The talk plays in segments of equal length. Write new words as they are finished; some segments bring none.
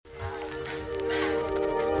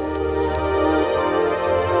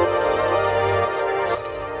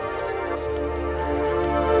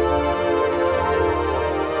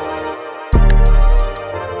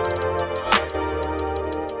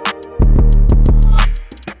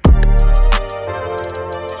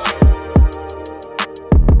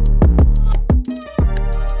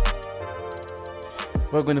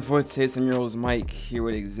Welcome to Fourth Taste. I'm your host Mike here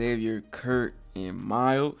with Xavier, Kurt, and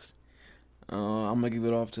Miles. I'm gonna give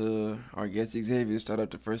it off to our guest Xavier to start up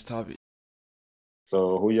the first topic.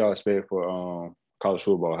 So who y'all expect for college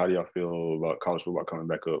football? How do y'all feel about college football coming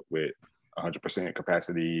back up with 100%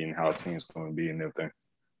 capacity and how teams going to be and everything?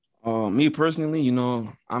 Me personally,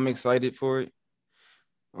 I'm excited for it.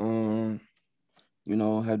 Have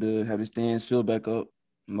the stands filled back up.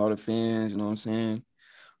 A lot of fans, you know what I'm saying?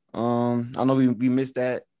 I know we missed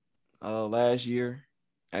that last year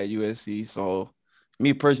at USC. So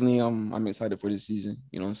me personally, I'm excited for this season.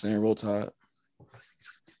 You know what I'm saying? Roll Tide.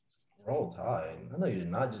 Roll Tide. I know you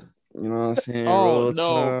did not just. You know what I'm saying? Oh Roll no,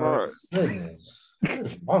 Tide. bro! Goodness, what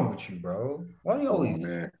is wrong with you, bro? Why do you always?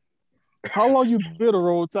 Man. How long you been a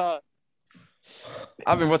Roll Tide?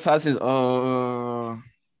 I've been Roll Tide since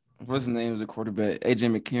what's his name was the quarterback?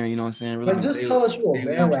 AJ McCarron, you know what I'm saying? Really Like, just tell us you're a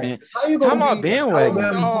bandwagon. How you How gonna am I be bandwagon?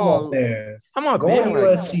 Alabama football fan? How am I Going to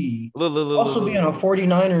bandwagon? USC. Look. Also being a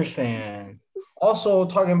 49ers fan. Also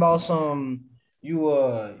talking about some you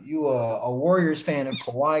a Warriors fan and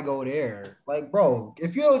Kawhi go there. Like, bro,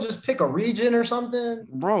 if you don't just pick a region or something.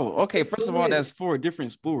 Bro, okay, first of all, that's 4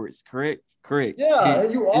 different sports, correct? Yeah,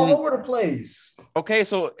 and you all over the place. Okay,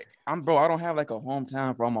 so I don't have like a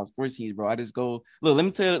hometown for all my sports teams, bro. I just go look. Let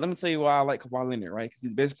me tell you why I like Kawhi Leonard, right? Because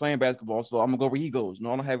he's best playing basketball, so I'm gonna go where he goes.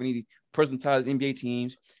 No, I don't have any personal ties to NBA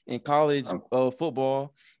teams in college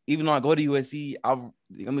football. Even though I go to USC,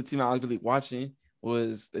 the only team I was really watching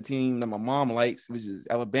was the team that my mom likes, which is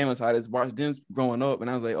Alabama. So I just watched them growing up, and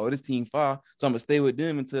I was like, "Oh, this team fire," so I'm gonna stay with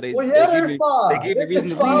them until they. Well, yeah, they give me reason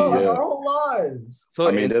to be. Like our whole lives. So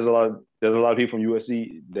I mean, there's a lot of people from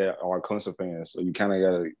USC that are Clemson fans, so you kind of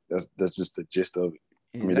gotta. That's just the gist of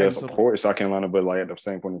it. I mean, they support South Carolina, but like at the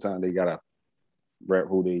same point in time, they gotta rep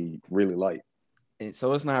who they really like. And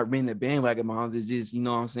so it's not being the bandwagon moms. It's just, you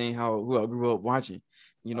know what I'm saying, who I grew up watching,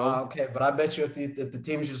 you know? Okay, but I bet you if the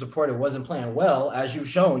teams you supported wasn't playing well, as you've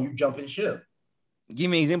shown, you jump in ship.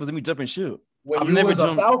 Give me examples. Let me jump in ship. When you was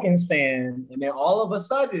a Falcons fan, and then all of a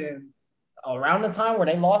sudden, around the time where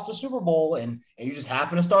they lost the Super Bowl, and you just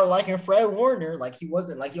happen to start liking Fred Warner, like he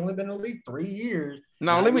only been in the league 3 years.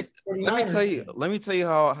 No, let me tell you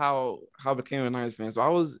how I became a Niners fan. So I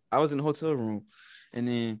was in the hotel room, and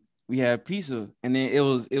then we had pizza, and then it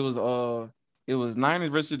was Niners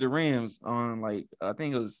versus the Rams on like I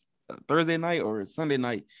think it was Thursday night or Sunday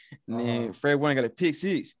night, and then Fred Warner got a pick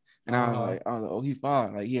 6, and I was like, oh, he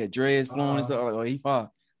fine. Like he had dreads flowing and stuff. I was like, oh, he fine.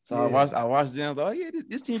 So yeah. I watched them. I was like, oh yeah,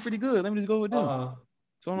 this team pretty good. Let me just go with them.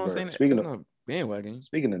 So I'm saying that's not bandwagon.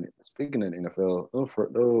 Speaking of the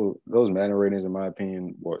NFL, those Madden ratings, in my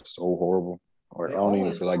opinion, were so horrible. Or I don't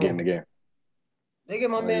even feel like getting the game. They get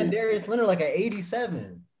my man Darius Leonard like an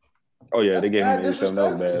 87. Oh yeah, they gave him 87.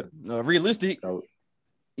 That was bad. Realistic.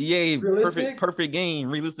 EA perfect game.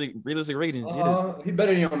 Realistic ratings. He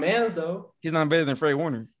better than your man's though. He's not better than Fred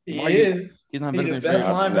Warner. He's not better than Fred.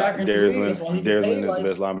 Linebacker in the league. Darius Leonard is the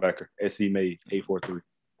best linebacker. SC made 843.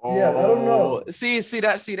 Yeah, I don't know. See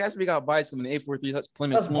that's we got biased when the 843. That's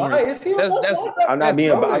Plymouth. I'm not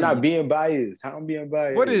being biased. How I'm being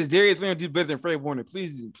biased? What does Darius Leonard do better than Fred Warner?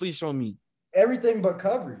 Please show me. Everything but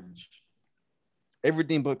coverage.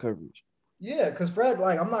 Everything but coverage. Yeah, because Fred,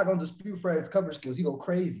 like, I'm not gonna dispute Fred's coverage skills. He go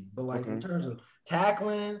crazy, but like in terms of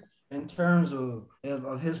tackling, in terms of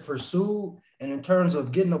his pursuit, and in terms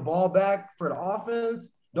of getting the ball back for the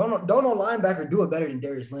offense, don't no linebacker do it better than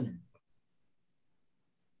Darius Leonard.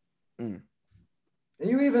 And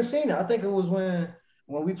you even seen it. I think it was when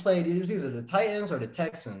we played. It was either the Titans or the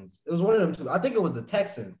Texans. It was one of them two. I think it was the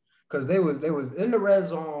Texans because they was in the red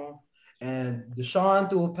zone, and Deshaun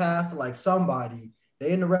threw a pass to like somebody.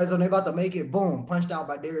 They in the red zone. They about to make it. Boom! Punched out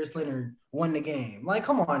by Darius Leonard. Won the game. Like,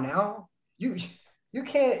 come on now. You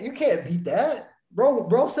can't beat that,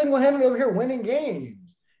 bro. Single-handedly over here winning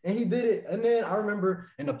games, and he did it. And then I remember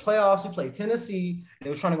in the playoffs, we played Tennessee. They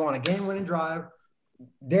was trying to go on a game-winning drive.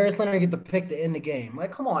 Darius Leonard get the pick to end the game.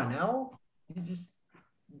 Like, come on now. He's just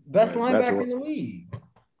best linebacker in the league.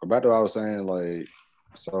 Back to what I was saying, like,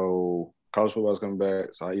 so college football is coming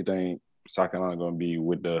back. So how you think South Carolina going to be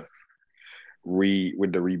with the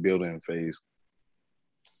rebuilding phase?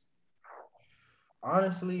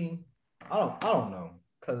 Honestly, I don't know,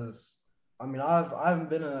 because I mean I haven't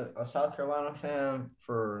been a South Carolina fan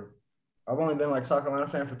for. I've only been like South Carolina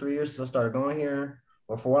fan for 3 years since I started going here.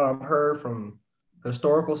 But for what I've heard from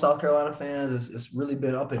historical South Carolina fans, it's really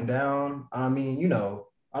been up and down. I mean,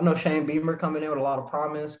 I know Shane Beamer coming in with a lot of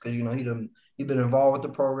promise because he been involved with the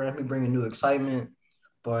program. He bringing new excitement,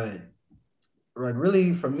 but like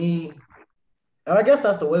really for me. And I guess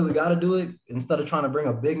that's the way we got to do it instead of trying to bring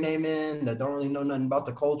a big name in that don't really know nothing about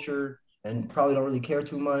the culture and probably don't really care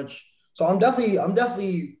too much. So I'm definitely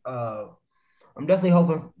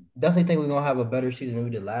hoping, definitely think we're gonna have a better season than we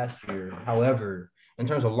did last year. However, in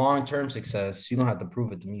terms of long-term success, you're gonna have to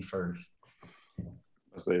prove it to me first.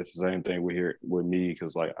 I say it's the same thing with me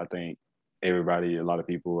because like I think a lot of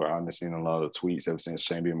people are understanding a lot of tweets ever since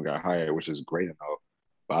Shane Beamer got hired, which is great enough.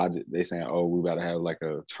 But they saying, oh, we got to have like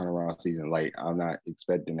a turnaround season. Like I'm not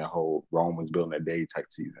expecting that whole Rome was building a day type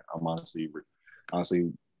season. I'm honestly, I'll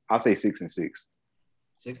say 6-6.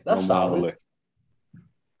 6, that's solid.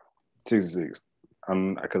 6-6.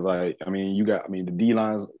 Because I mean the D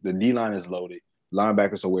line is loaded.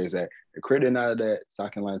 Linebackers are where it's at. The credit out of that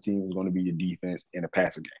second line team is going to be your defense and the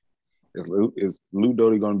passing game. Is Luke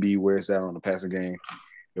Doty going to be where it's at on the passing game?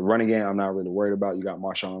 The running game, I'm not really worried about. You got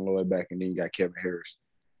Marshawn Lloyd back, and then you got Kevin Harris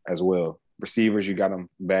as well. Receivers, you got them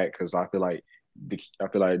back because I feel like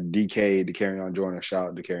DK, DeCarrion Jordan, shout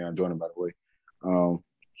out to DeCarrion Jordan, by the way.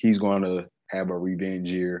 He's going to have a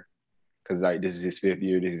revenge year because like this is his 5th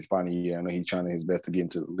year, this is his final year. I know he's trying his best to get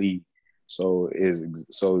into the league. So is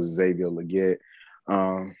Xavier Leggett.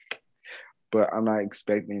 But I'm not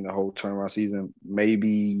expecting the whole turnaround season.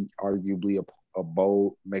 Maybe arguably a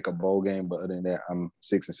bowl game, but other than that, I'm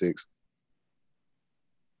 6-6.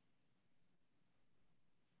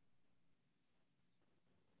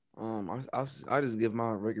 I just give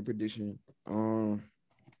my record prediction. I'm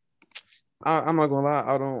not gonna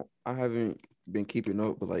lie, I haven't been keeping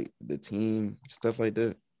up with like the team stuff like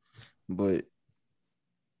that, but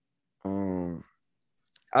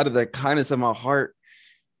out of the kindness of my heart,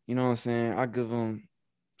 you know what I'm saying, I give them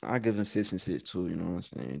 6-6 too. You know what I'm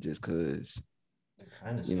saying, just cause.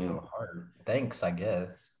 You know, thanks, I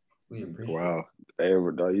guess. We appreciate wow. Hey,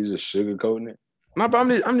 you just sugarcoating it? No, but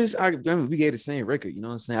we gave the same record, you know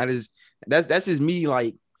what I'm saying? That's just me,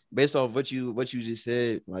 like, based off what you just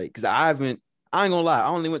said, like, because I ain't gonna lie, I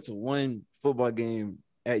only went to one football game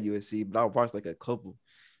at USC, but I watched like a couple,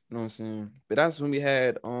 you know what I'm saying? But that's when we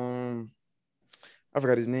had I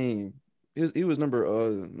forgot his name. He was number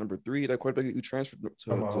 3, that quarterback who transferred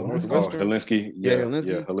to Northwestern. Helinsky. Yeah,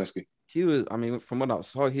 Helinsky. He was, I mean, from what I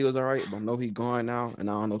saw, he was all right, but I know he's gone now, and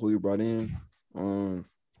I don't know who he brought in. I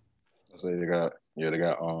say they got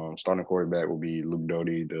starting quarterback will be Luke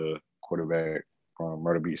Doty, the quarterback from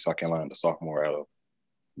Myrtle Beach, South Carolina, the sophomore out of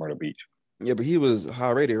Myrtle Beach. Yeah, but he was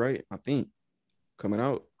high rated, right? I think coming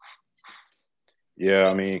out. Yeah,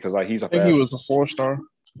 I mean, because like he was a 4-star.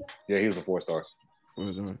 Yeah, he was a 4-star.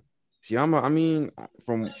 See, I mean,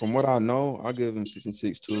 from what I know, I'll give him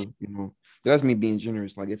 6-6 too. You know, that's me being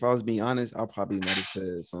generous. Like, if I was being honest, I probably might have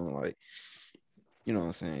said something like, you know what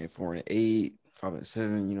I'm saying, 4-8,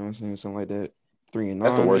 5-7. You know what I'm saying, something like that. 3-9.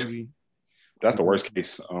 That's the worst. Maybe. That's the worst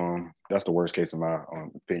case. That's the worst case in my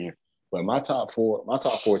opinion. But my top four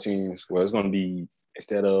teams, well, it's going to be,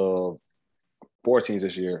 instead of 4 teams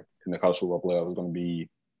this year in the college football playoff, it's going to be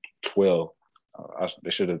 12. They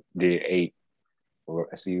should have did 8. We'll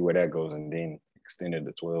see where that goes, and then extended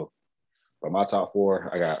to 12. But my top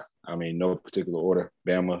 4, I got, no particular order: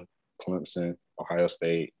 Bama, Clemson, Ohio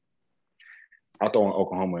State. I'll throw in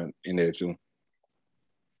Oklahoma in there too.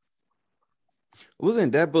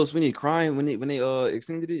 Wasn't Dabo Swinney crying when they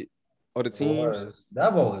extended it? Or the teams?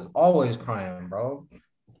 Dabo is always crying, bro.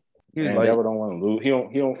 He was like, Dabo don't want to lose. He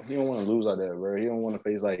don't want to lose out there, bro. He don't want to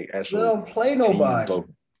face like actual. They don't play nobody. Teams.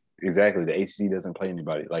 Exactly. The ACC doesn't play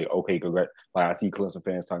anybody. Like, okay, congrats. Like, I see Clemson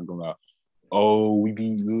fans talking about, oh, we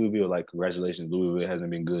beat Louisville. Like, congratulations, Louisville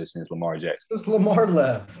hasn't been good since Lamar Jackson. Since Lamar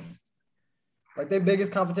left. Like, their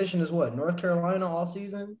biggest competition is what? North Carolina all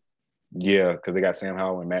season? Yeah, because they got Sam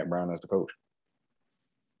Howell and Matt Brown as the coach.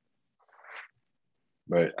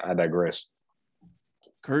 But I digress.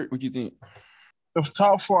 Kurt, what do you think? The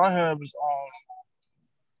top 4 I have is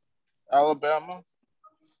Alabama,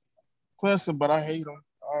 Clemson, but I hate them.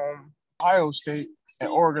 Ohio State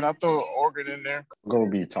and Oregon. I throw Oregon in there. I'm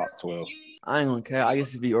gonna be top 12. I ain't gonna care. I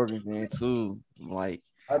used to be Oregon fan too. Like,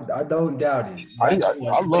 I don't doubt it. I love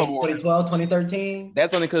 2012, 2013.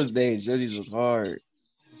 That's only because their jerseys was hard.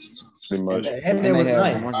 Pretty much. And it was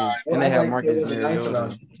nice. And they have Marcus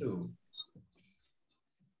Mariota. Too.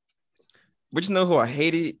 But you know who I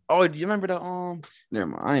hated? Oh, do you remember the Never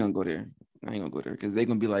mind. I ain't gonna go there because they're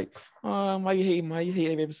gonna be like, oh, why you hate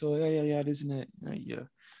every episode? Yeah, this and that. Yeah.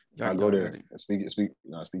 Y'all go there. Speak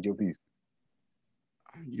your piece.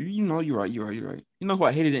 You know you're right. You know who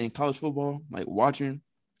I hated in college football? Like watching?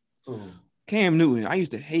 Cam Newton. I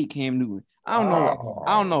used to hate Cam Newton. I don't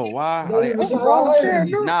know why. I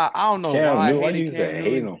don't know why I hated Cam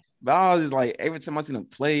Newton. But I was just like, every time I seen him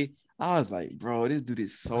play, I was like, bro, this dude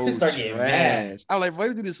is so trash. I was like, bro,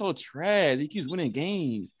 this dude is so trash. He keeps winning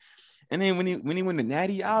games. And then when he went to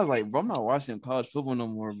Natty, I was like, bro, I'm not watching college football no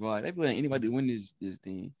more, bro. They be letting anybody win this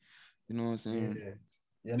thing. You know what I'm saying?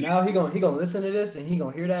 Yeah. Now he gonna listen to this and he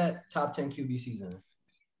gonna hear that top 10 QB season.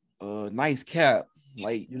 Nice cap.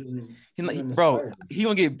 Like bro, he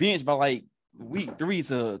gonna get benched by like week 3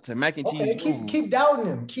 to mac and cheese. Okay, keep doubting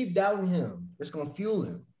him. Keep doubting him. It's gonna fuel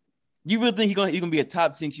him. You really think he gonna be a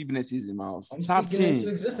top 10 QB next season, Miles? I'm top 10 into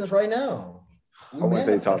existence right now. I wouldn't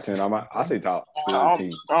say top 10. I say top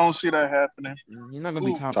 15. I don't see that happening. He's not gonna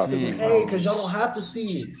be top 10. Hey, because y'all don't have to see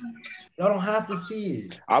it. Y'all don't have to see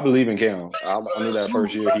it. I believe in Cam. I knew that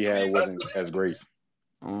first year he had wasn't as great.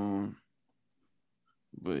 But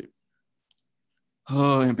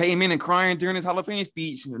and Peyton Manning crying during his Hall of Fame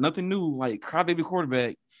speech. Nothing new, like crybaby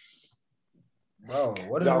quarterback. Bro,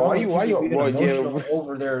 what is why you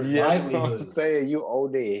over their livelihood? I'm saying you owe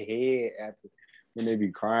their head after when they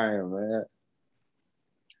be crying, man.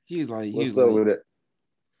 He was with it?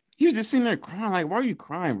 He was just sitting there crying. Like, why are you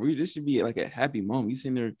crying, bro? This should be like a happy moment. You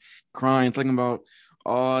sitting there crying, talking about,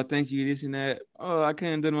 oh, thank you, this and that. Oh, I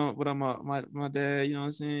couldn't do it without my dad. You know what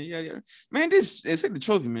I'm saying? Yeah. Man, it's like the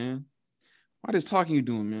trophy, man. Why this talking you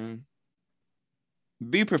doing, man?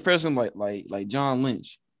 Be professional like John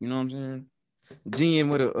Lynch. You know what I'm saying?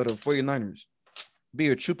 GM of the 49ers. Be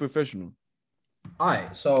a true professional. All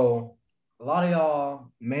right, so a lot of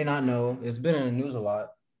y'all may not know. It's been in the news a lot,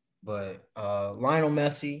 but Lionel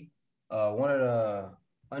Messi, one of the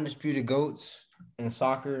undisputed GOATs in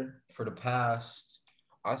soccer for the past,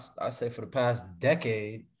 I say for the past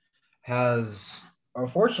decade, has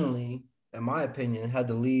unfortunately, in my opinion, had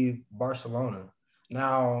to leave Barcelona.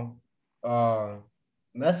 Now,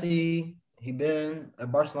 Messi, he been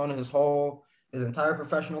at Barcelona his entire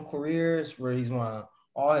professional careers, where he's won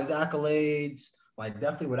all his accolades. Like,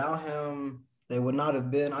 definitely without him, they would not have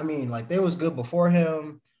been. I mean, like, they was good before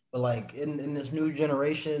him, but like in this new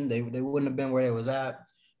generation, they wouldn't have been where they was at.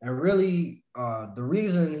 And really, the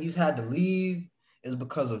reason he's had to leave is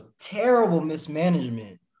because of terrible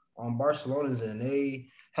mismanagement on Barcelona's end. They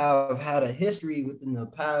have had a history within the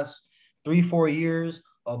past 3-4 years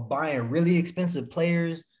of buying really expensive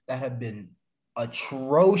players that have been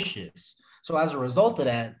atrocious. So as a result of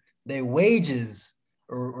that, their wages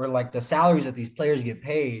or like the salaries that these players get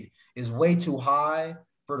paid is way too high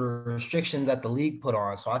for the restrictions that the league put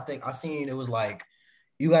on. So I think I seen it was like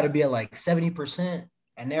you got to be at like 70%,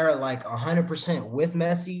 and they're at like 100% with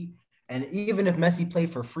Messi. And even if Messi played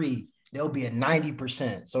for free, they'll be at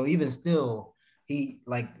 90%. So even still,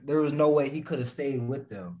 there was no way he could have stayed with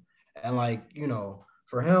them. And like, you know,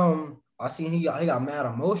 for him, I seen he got mad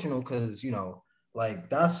emotional because, you know, like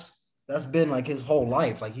that's been like his whole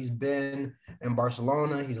life. Like, he's been in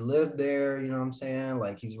Barcelona, he's lived there, you know what I'm saying?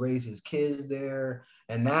 Like, he's raised his kids there.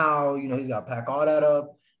 And now, you know, he's got to pack all that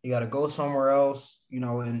up. He got to go somewhere else, you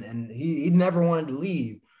know, and he never wanted to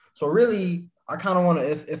leave. So really, I kind of want to,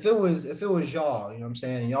 if it was y'all, you know what I'm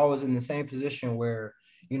saying, and y'all was in the same position where,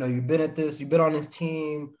 you know, you've been on this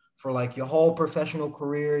team for like your whole professional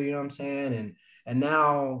career, you know what I'm saying? And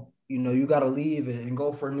now, you know, you got to leave and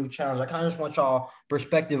go for a new challenge. I kind of just want y'all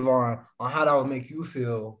perspective on how that would make you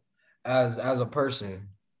feel as a person.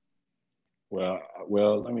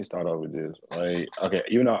 Well, let me start off with this. Like, okay,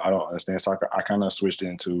 even though I don't understand soccer, I kind of switched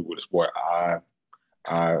into with the sport I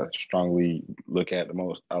strongly look at the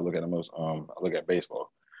most. I look at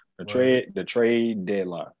baseball. The trade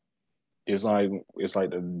deadline. It's like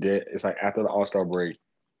after the All-Star break.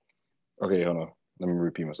 Okay, hold on. Let me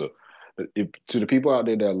repeat myself. To the people out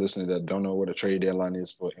there that are listening that don't know what a trade deadline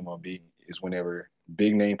is for MLB, is whenever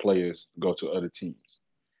big name players go to other teams.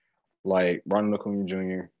 Like Ronald Acuna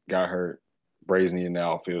Jr. got hurt, Braves needed an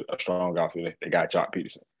outfield, a strong outfielder. They got Jock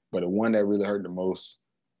Peterson. But the one that really hurt the most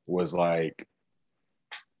was like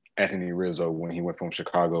Anthony Rizzo when he went from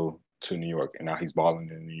Chicago to New York, and now he's balling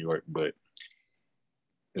in New York. But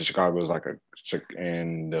Chicago is like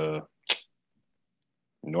in the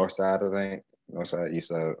north side, I think. North side, east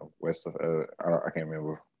side, west side. I can't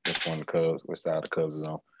remember which one the Cubs, which side the Cubs is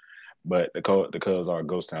on. But the Cubs are a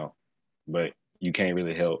ghost town. But you can't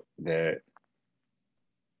really help that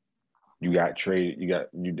you got traded.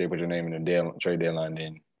 They put your name in the trade deadline,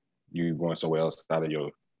 then you going somewhere else out of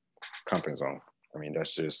your comfort zone. I mean,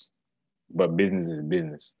 that's just. But business is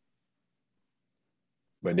business.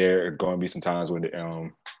 But there are going to be some times where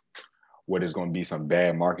there's going to be some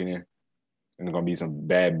bad marketing, and there's going to be some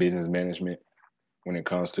bad business management when it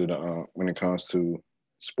comes to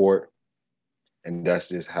sport, and that's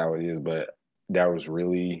just how it is. But that was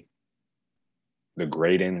really the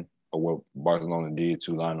grading of what Barcelona did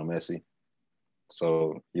to Lionel Messi.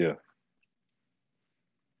 So yeah.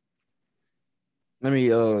 Let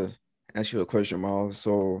me ask you a question, Miles.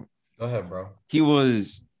 So Go ahead, bro. He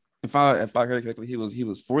was, if I heard it correctly, he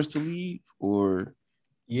was forced to leave, or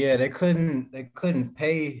Yeah, they couldn't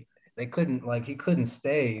pay, he couldn't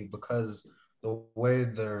stay because the way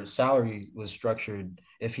their salary was structured,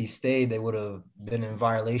 if he stayed, they would have been in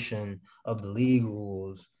violation of the league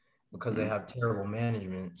rules because they have terrible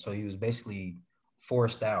management. So he was basically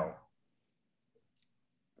forced out.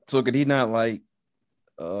 so could he not like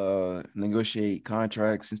negotiate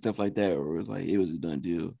contracts and stuff like that, or it was a done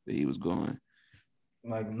deal that he was gone?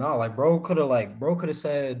 Like no, bro could have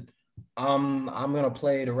said, I'm gonna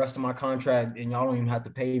play the rest of my contract and y'all don't even have to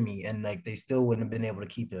pay me, and like they still wouldn't have been able to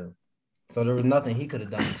keep him. So there was nothing he could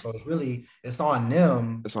have done. So it's on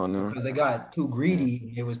them. It's on them because they got too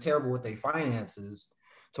greedy. It was terrible with their finances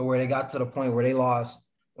to where they got to the point where they lost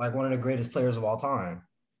like one of the greatest players of all time.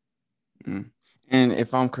 Mm. And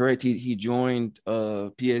if I'm correct, he joined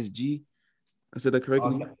PSG. I said that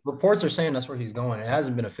correctly? Reports are saying that's where he's going. It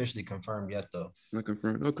hasn't been officially confirmed yet, though. Not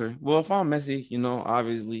confirmed. Okay. Well, if I'm Messi,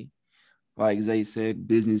 obviously, like Zay said,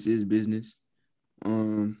 business is business.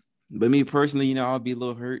 But me personally, I'll be a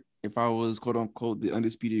little hurt if I was quote unquote the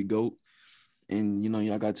undisputed GOAT, and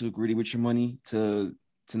y'all got too greedy with your money to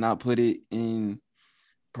not put it in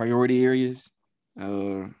priority areas,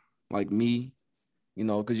 like me,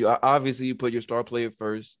 because you put your star player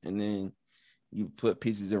first, and then you put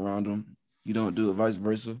pieces around them. You don't do it vice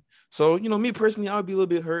versa. So, me personally, I would be a little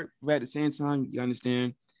bit hurt, but at the same time, you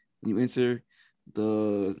understand, you enter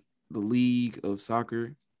the league of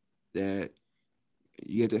soccer, that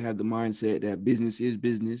you have to have the mindset that business is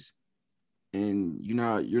business, and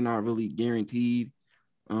you're not really guaranteed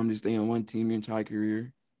to stay on one team your entire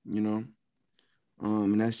career,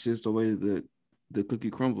 and that's just the way that the cookie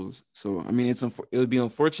crumbles. So, I mean, it would be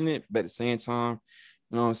unfortunate, but at the same time,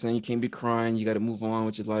 you know what I'm saying? You can't be crying. You got to move on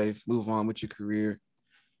with your life, move on with your career,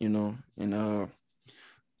 and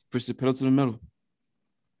push the pedal to the metal.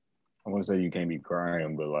 I want to say you can't be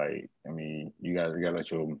crying, but you guys got to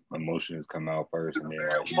let your emotions come out first, and then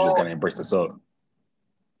you just got to embrace the suck.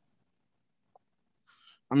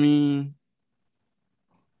 I mean,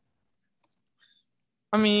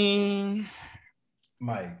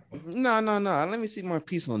 Mike. No. Let me see my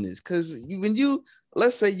piece on this. Because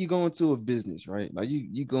let's say you go into a business, right? Like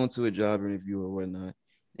you go into a job interview or whatnot,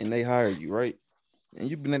 and they hire you, right? And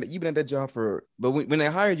you've been at that job but when they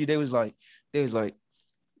hired you, they was like,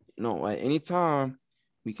 at any time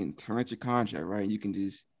we can terminate your contract, right?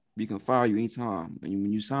 We can fire you anytime. And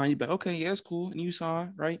when you sign, you're like, okay, yeah, that's cool. And you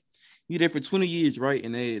sign, right? You're there for 20 years, right?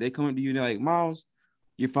 And they come up to you, they're like, Miles,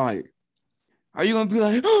 you're fired. Are you gonna be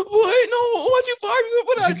like, oh, what? No, why'd you fire me?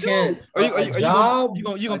 What did I do? Are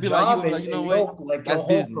you gonna be like, you know what? Like your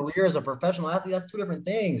whole career as a professional athlete, that's two different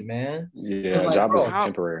things, man. Yeah, job is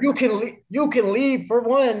temporary. You can leave for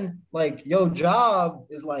one. Like your job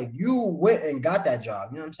is like you went and got that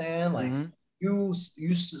job. You know what I'm saying? Like you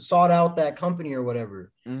sought out that company or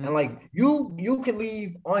whatever, and like you can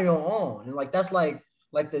leave on your own, and like that's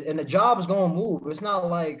the job is gonna move. It's not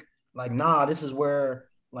like nah, this is where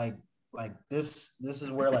this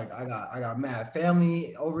is where I got mad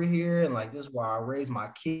family over here, and like this is where I raise my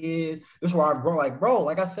kids. This is where I grow. Like, bro,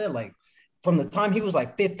 like I said, like from the time he was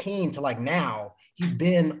like 15 to like now, he's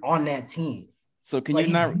been on that team. So can you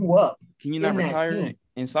not retire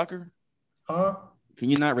in soccer? Huh? Can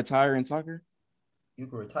you not retire in soccer? You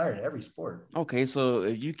can retire in every sport. Okay, so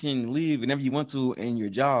if you can leave whenever you want to in your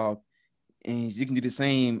job, and you can do the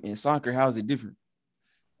same in soccer, how is it different?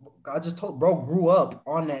 I just told bro grew up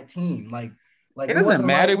on that team. Like it doesn't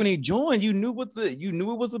matter when he joined. You knew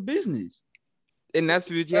it was a business, and that's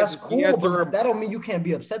what that's cool. But that don't mean you can't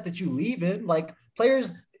be upset that you leaving. Like players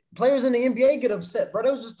in the NBA get upset. Bro, I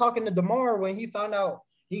was just talking to DeMar when he found out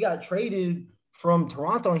he got traded from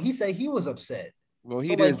Toronto, and he said he was upset. Well,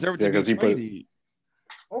 he deserved to be traded.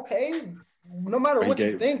 Okay, no matter what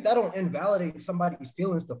you think, that don't invalidate somebody's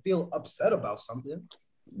feelings to feel upset about something.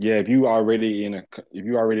 Yeah, if you already in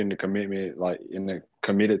the commitment,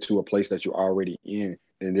 committed to a place that you're already in,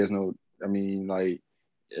 then there's no. I mean,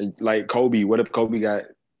 like Kobe. What if Kobe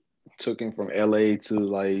took him from LA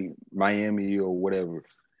to Miami or whatever?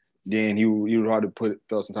 Then he would have to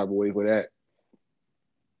felt some type of way for that.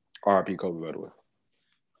 R.I.P. Kobe, by the way.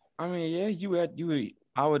 I mean, yeah,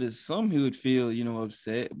 I would assume he would feel,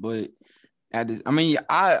 upset, but I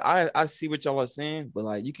see what y'all are saying,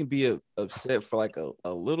 but you can be upset for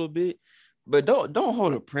a little bit, but don't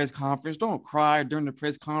hold a press conference. Don't cry during the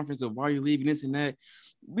press conference of why you're leaving this and that.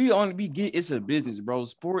 It's a business, bro.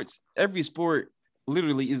 Every sport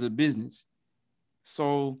literally is a business.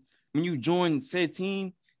 So when you join said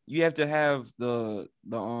team, you have to have the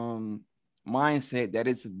mindset that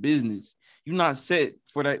it's a business. You're not set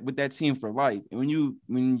for that with that team for life. And when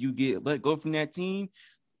you get let go from that team,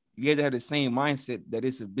 you have to have the same mindset that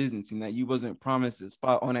it's a business and that you wasn't promised a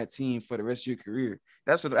spot on that team for the rest of your career.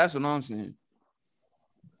 That's what I'm saying.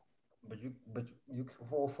 But you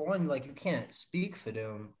for one, like you can't speak for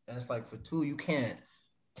them, and it's like for two, you can't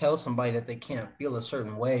tell somebody that they can't feel a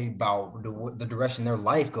certain way about the direction their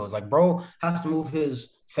life goes. Like, bro has to move his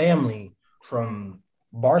family from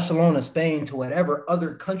Barcelona, Spain, to whatever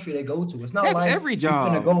other country they go to. It's not That's like every he's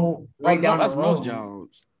gonna job. go Well, right down that's the road. most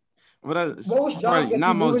jobs. Well, most jobs,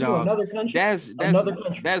 not most jobs. Another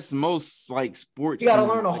country. That's most like sports. You got to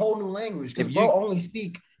learn a whole new language because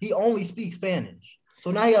he only speaks Spanish. So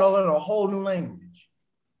now you got to learn a whole new language.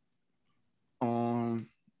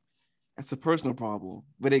 That's a personal problem,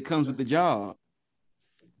 but it comes with the job.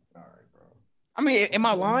 All right, bro. I mean, am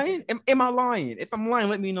I lying? Am I lying? If I'm lying,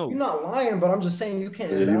 let me know. You're not lying, but I'm just saying you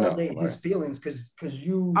can't invalidate his feelings because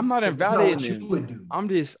you. I'm not invalidating him. You would do. I'm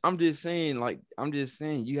just saying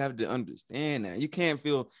you have to understand that you can't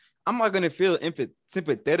feel. I'm not gonna feel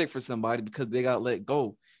sympathetic for somebody because they got let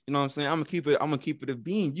go. You know what I'm saying? I'm gonna keep it a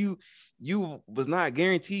bean. You was not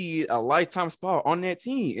guaranteed a lifetime spot on that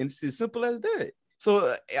team, and it's as simple as that.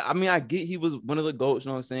 So I mean, I get he was one of the GOATs, you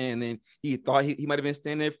know what I'm saying? And then he thought he might have been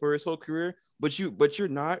standing there for his whole career, but you're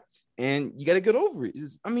not, and you gotta get over it.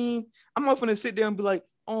 I'm not gonna sit there and be like,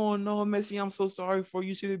 oh no, Messi, I'm so sorry for you.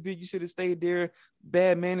 You should have stayed there.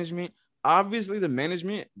 Bad management. Obviously, the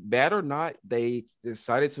management, bad or not, they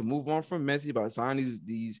decided to move on from Messi by signing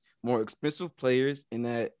these more expensive players, and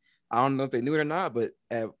that I don't know if they knew it or not, but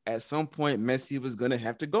at some point Messi was gonna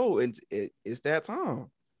have to go, and it's that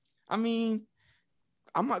time. I mean,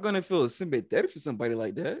 I'm not gonna feel sympathetic for somebody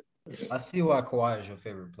like that. I see why Kawhi is your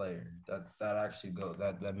favorite player. That actually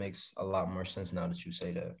that makes a lot more sense now that you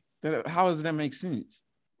say that. How does that make sense?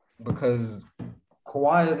 Because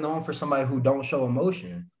Kawhi is known for somebody who don't show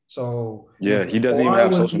emotion. So yeah, he doesn't even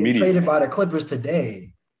have social media. Traded by the Clippers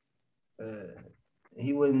today,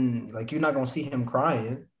 he wouldn't like. You're not gonna see him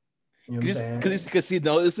crying. You know what I'm saying? Because he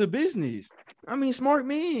knows it's a business. I mean, smart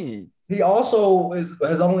man. He also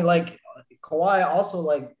has only like Kawhi also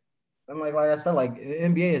like, and like I said, like the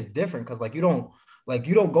NBA is different because like you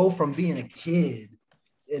don't go from being a kid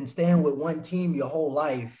and staying with one team your whole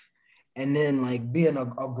life and then like being a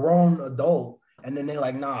grown adult and then they're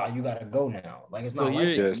like, nah, you gotta go now. Like it's not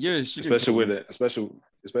like that.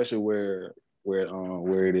 Especially where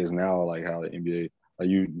it is now, like how the NBA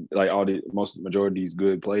majority of these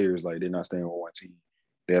good players, like they're not staying with one team.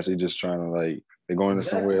 They're actually just trying to like they're going to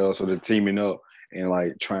somewhere else or they're teaming up and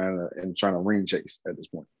like trying to ring chase at this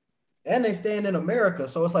point. And they staying in America,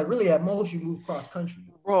 so it's like really at most you move cross country.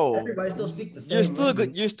 Bro, everybody still speak the same.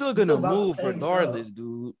 You're still gonna move regardless, stuff.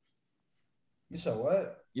 Dude. You said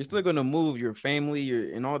what? You're still gonna move your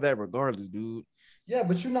family, and all that regardless, dude. Yeah,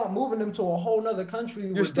 but you're not moving them to a whole nother country.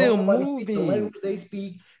 You're still moving the language they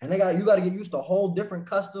speak, and you got to get used to a whole different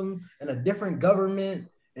custom and a different government,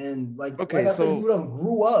 and like I said, you don't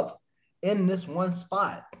grew up in this one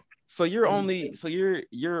spot. So your only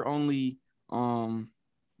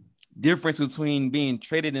difference between being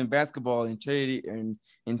traded in basketball and traded and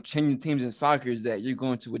changing teams in soccer is that you're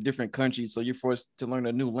going to a different country, so you're forced to learn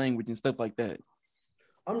a new language and stuff like that.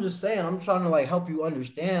 I'm just saying, I'm trying to like help you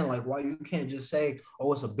understand like why you can't just say,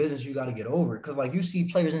 oh, it's a business, you got to get over it. Because like you see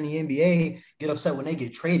players in the NBA get upset when they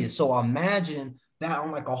get traded. So imagine that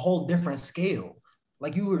on like a whole different scale.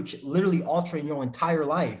 Like you were literally altering your entire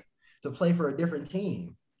life to play for a different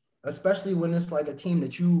team, especially when it's like a team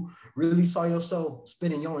that you really saw yourself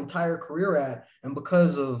spending your entire career at. And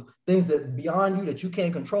because of things that beyond you that you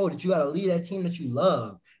can't control, that you got to lead that team that you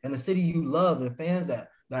love and the city you love and fans that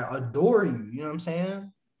adore you. You know what I'm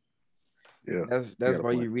saying? Yeah. That's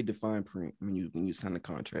why you read the fine print when you sign the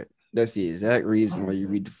contract. That's the exact reason why you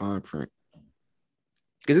read the fine print.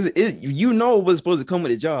 Because you know what's supposed to come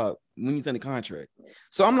with a job when you sign the contract.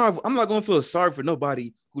 So I'm not gonna feel sorry for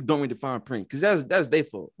nobody who don't read the fine print because that's their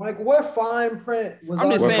fault. Like what fine print was? I'm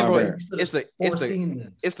just saying, bro.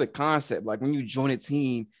 It's the concept. Like when you join a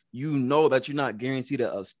team, you know that you're not guaranteed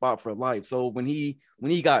a spot for life. So when he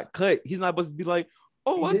got cut, he's not supposed to be like,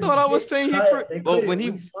 oh, I thought I was staying here for. But when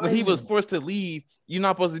he was forced to leave, you're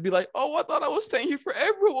not supposed to be like, oh, I thought I was staying here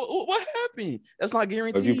forever. What happened? That's not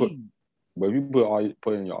guaranteed. But if you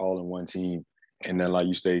put in your all in one team, and then like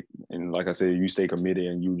you stay, and like I said, you stay committed,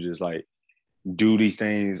 and you just like do these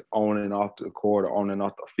things on and off the court, or on and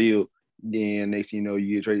off the field. Then next thing you know,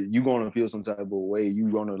 you get traded. You're gonna feel some type of way. You're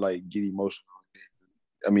gonna like get emotional.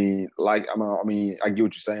 I mean, I get what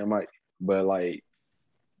you're saying, Mike, but like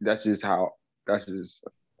that's just how it is.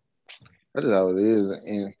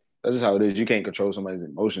 And That's just how it is. You can't control somebody's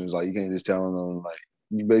emotions. Like you can't just tell them like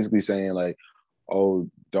you basically saying like, oh,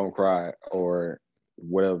 don't cry or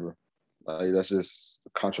whatever. Like that's just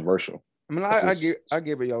controversial. I mean, I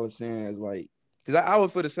get what y'all are saying is like, because I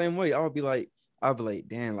would feel the same way. I'd be like,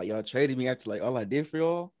 damn, like y'all traded me after like all I did for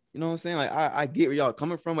y'all. You know what I'm saying? Like I get where y'all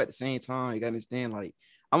coming from. At the same time, you gotta understand. Like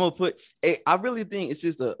I'm gonna put. I really think it's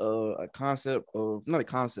just a concept of not a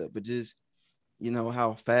concept, but just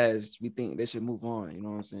how fast we think they should move on. You know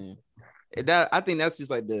what I'm saying? I think that's just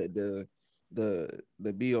like the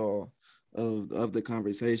be all of the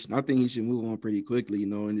conversation. I think he should move on pretty quickly,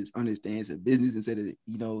 and just understands the business instead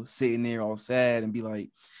of sitting there all sad and be like,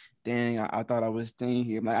 dang, I thought I was staying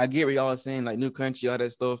here. Like I get what y'all are saying, like new country, all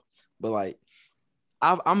that stuff, but like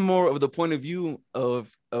I'm more of the point of view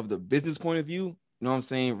of the business point of view. You know what I'm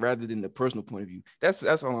saying, rather than the personal point of view. That's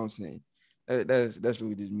all I'm saying. That's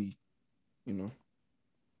really just me.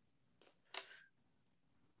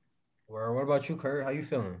 Well, what about you, Kurt? How you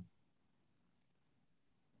feeling?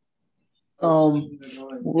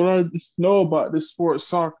 What I know about this sport,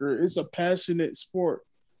 soccer, it's a passionate sport.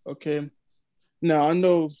 Okay. Now I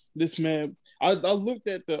know this man. I looked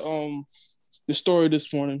at the story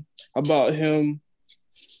this morning about him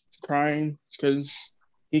crying because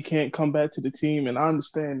he can't come back to the team, and I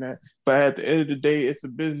understand that. But at the end of the day, it's a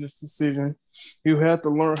business decision. You have to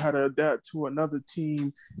learn how to adapt to another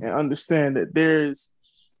team and understand that there's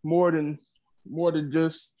more than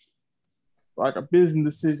just like a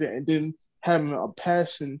business decision, and then having a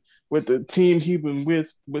passion with the team he's been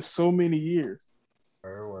with so many years.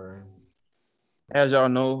 As y'all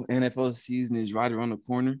know, NFL season is right around the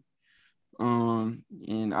corner.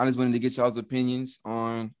 And I just wanted to get y'all's opinions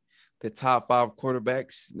on the top 5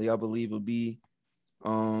 quarterbacks that y'all believe will be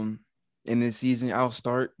in this season. I'll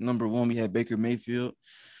start. Number 1, we had Baker Mayfield.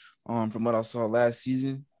 From what I saw last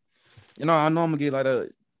season. I know I'm gonna get a lot of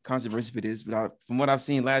controversy for this, but from what I've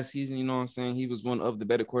seen last season, you know what I'm saying, he was one of the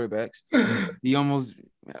better quarterbacks. He almost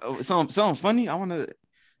something funny.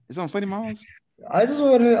 Is something funny, Miles? I just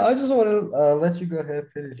want to let you go ahead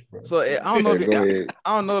and finish, bro. So I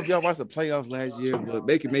don't know if y'all watched the playoffs last year, but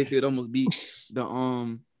Baker Mayfield almost beat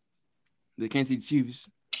the Kansas City Chiefs.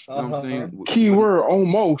 You know what I'm saying? Keyword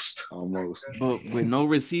almost. But with no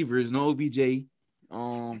receivers, no OBJ.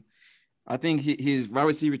 I think his wide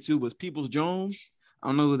receiver 2 was Peoples-Jones. I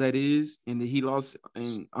don't know who that is, and he lost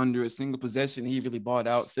under a single possession. He really balled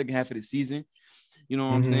out second half of the season. You know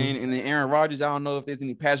what I'm saying? And then Aaron Rodgers, I don't know if there's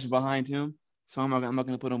any passion behind him, so I'm not going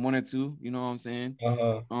to put him 1 or 2. You know what I'm saying?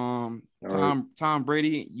 Tom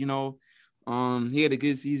Brady, he had a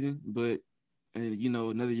good season, but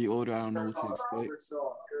another year older, I don't know what to expect.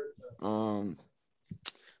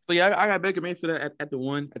 So yeah, I got Baker Mayfield at the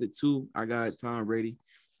 1. At the 2, I got Tom Brady.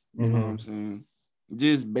 You know what I'm saying?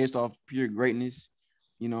 Just based off pure greatness.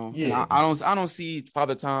 Yeah. And I don't see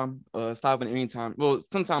Father Tom stopping at any time. Well,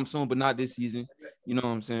 sometime soon, but not this season. You know what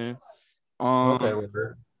I'm saying?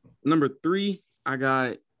 Number 3, I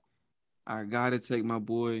gotta take my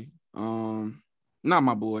boy. Not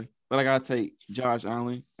my boy, but I gotta take Josh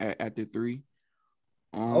Allen at the 3.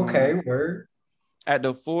 Word. At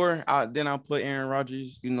the 4, then I'll put Aaron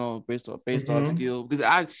Rodgers, based off skill.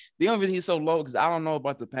 Because the only reason he's so low because I don't know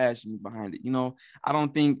about the passion behind it. I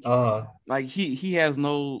don't think like he has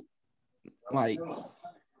no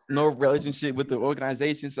relationship with the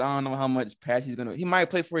organization, so I don't know how much passion he's gonna. He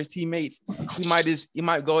might play for his teammates. He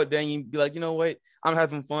might go out there and be like, you know what, I'm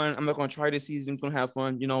having fun. I'm not gonna try this season. I'm gonna have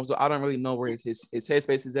fun. So I don't really know where his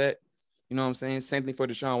headspace is at. You know what I'm saying? Same thing for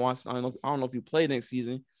Deshaun Watson. I don't know if he play next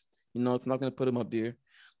season. I'm not gonna put him up there,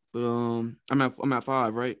 but I'm at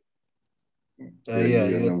 5, right?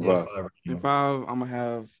 You're 5. At 5, I'm gonna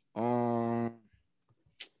have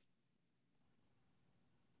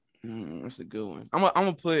that's a good one. I'm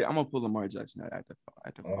gonna put Lamar Jackson at the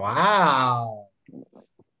 5. Wow.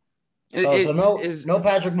 No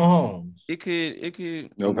Patrick Mahomes. It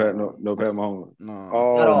could. No Pat Mahomes. No.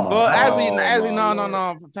 Oh, well, actually,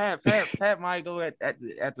 no. Pat might go at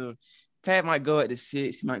the. Pat might go at the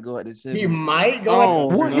 6. He might go at the 7. He might go.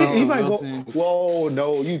 He might go. Whoa,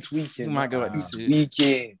 no, you tweaking. He might go at the 6.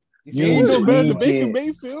 Tweaking. You know better than Baker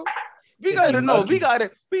Mayfield. We gotta know. We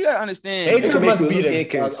gotta understand. Baker must be a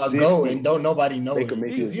GOAT, and don't nobody know it.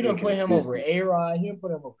 Because you didn't put him over A-Rod. You didn't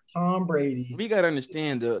put him over Tom Brady. We gotta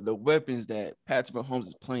understand the weapons that Patrick Mahomes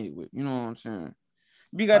is playing with. You know what I'm saying?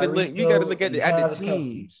 We gotta look at the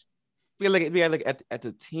teams. We gotta look at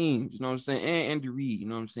the teams. You know what I'm saying? And Andy Reid. You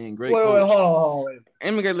know what I'm saying? Great coach. Wait, hold on.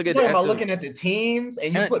 And we gotta look at looking at the teams,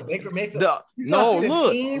 and you put Baker Mayfield.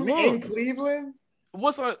 Look in Cleveland.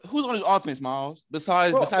 Who's on his offense, Miles?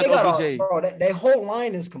 Besides OBJ, bro, that whole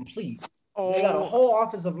line is complete. They got a whole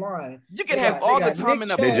offensive line. You can have all the time in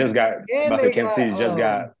the. They just got. Kansas City just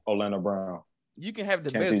got Orlando Brown. You can have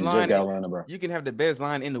the best line. You can have the best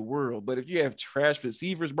line in the world, but if you have trash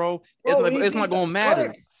receivers, bro, it's not gonna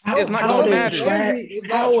matter. It's not gonna matter.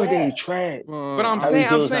 How are they trash? But I'm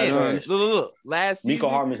saying, look. Last season, Nico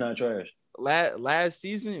Hartman's not trash. Last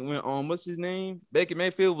season, when what's his name? Baker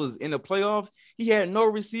Mayfield was in the playoffs. He had no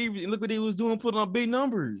receivers, and look what he was doing, putting on big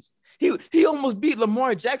numbers. He almost beat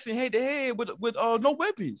Lamar Jackson head to head with no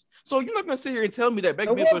weapons. So you're not gonna sit here and tell me that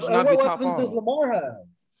Baker Mayfield should not be top 5. What weapons does Lamar have?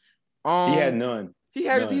 He had none.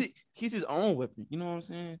 He's his own weapon. You know what I'm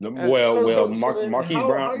saying?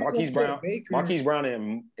 Marquise Brown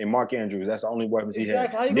and Mark Andrews. That's the only weapons he had.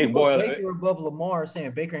 How you Nick Boyle Baker above Lamar,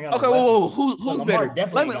 saying Baker ain't got okay, who's better?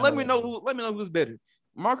 Let me know who's better.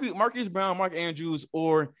 Marquise Brown, Mark Andrews,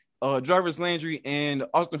 or Jarvis Landry and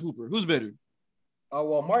Austin Hooper. Who's better? Oh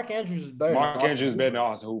well, Mark Andrews is better. Mark Andrews is better than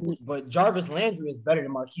Austin Hooper. But Jarvis Landry is better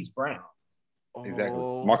than Marquise Brown. Exactly.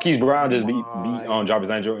 Marquise Brown just beat on Jarvis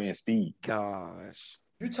Landry in speed. Gosh.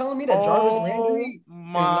 You telling me that Jarvis Landry?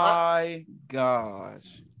 My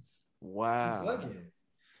gosh. Wow.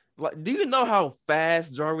 Like, do you know how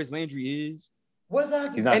fast Jarvis Landry is? What does that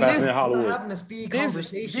have to do? He's not fast in Hollywood. Having a speed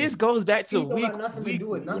conversation. This goes back to week.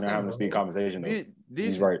 We're not having a speed conversation.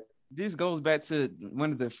 He's right. This goes back to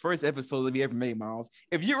one of the first episodes that we ever made, Miles.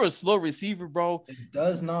 If you're a slow receiver, bro, it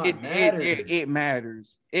does not matter. It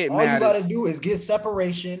matters. All you gotta do is get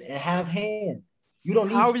separation and have hands. You don't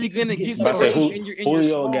need. How are you gonna get separation in your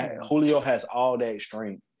Julio has all that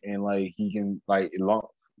strength and like he can like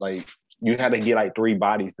you had to get like 3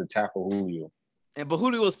 bodies to tackle Julio. But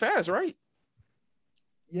Julio was fast, right?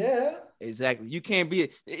 Yeah. Exactly. You can't be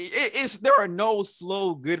there are no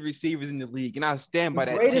slow good receivers in the league, and I stand by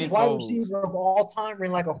that. The greatest wide receiver of all time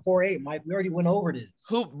ran like a 4.8. Mike, we already went over this.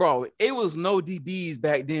 Bro? It was no DBs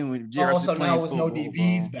back then when Jerry was playing. It was no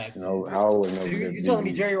DBs back then. You telling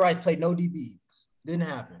me Jerry Rice played no DBs? Didn't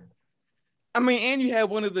happen. I mean, and you had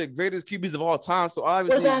one of the greatest QBs of all time. So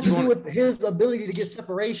obviously, what does that have to do with his ability to get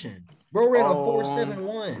separation? Bro ran a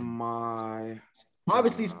 4.71.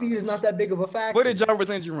 Obviously, speed is not that big of a factor. What did Jarvis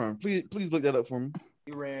Landry run? Please look that up for me.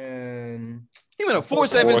 He ran a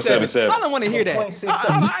 4.77. I don't want to hear that. I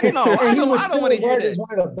don't want to hear that. He's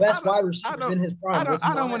one of the best wide receivers in his prime.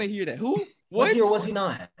 I don't want to hear that. Who? What year was he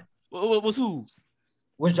not? What was who?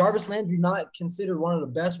 Was Jarvis Landry not considered one of the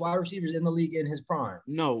best wide receivers in the league in his prime?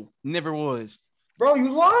 No, never was. Bro,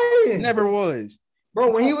 you lying. Never was.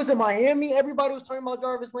 Bro, when he was in Miami, everybody was talking about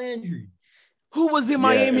Jarvis Landry. Who was in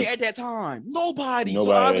Miami at that time? Nobody.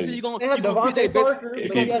 So obviously you're gonna Devontae Parker,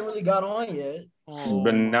 but he hadn't really got on yet.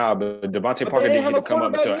 But Devontae Parker didn't hit to come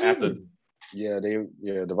up until after.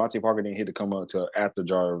 Devontae Parker didn't hit to come up until after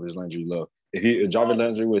Jarvis Landry left. If Jarvis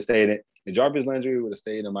Landry would have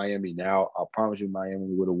stayed in Miami now, I promise you Miami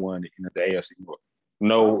would have won in the AFC North.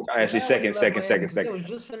 No, actually second. It was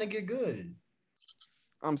just finna get good.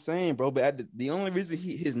 I'm saying, bro, but the only reason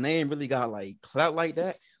his name really got like clout like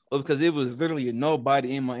that was because it was literally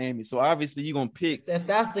nobody in Miami. So obviously you're gonna pick. If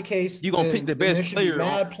that's the case, you're gonna pick the best player.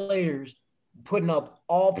 Mad players putting up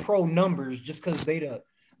all pro numbers just because they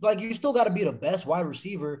like you still got to be the best wide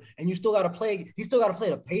receiver, and you still got to play. He still got to play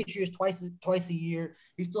the Patriots twice a year.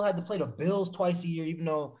 He still had to play the Bills twice a year, even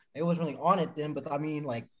though it wasn't really on it then. But I mean,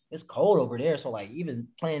 like it's cold over there, so like even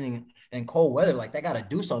playing in cold weather, like they got to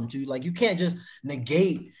do something too. Like you can't just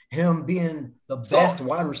negate him being the best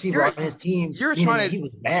wide receiver on his team. You're trying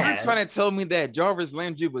to tell me that Jarvis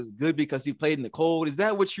Landry was good because he played in the cold. Is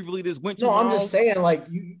that what you really just went to? No, I'm just saying like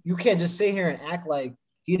you can't just sit here and act like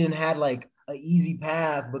he didn't have like an easy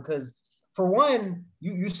path, because for one,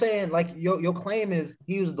 you saying like your claim is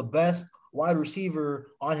he was the best wide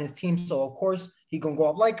receiver on his team, so of course he gonna go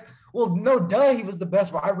up. Like, well, no duh, he was the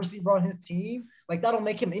best wide receiver on his team. Like that don't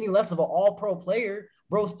make him any less of an all-pro player.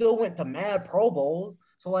 Bro still went to mad Pro Bowls,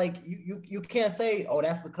 so like you can't say, oh,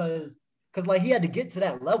 that's because like he had to get to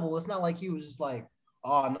that level. It's not like he was just like,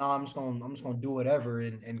 oh no, I'm just gonna do whatever,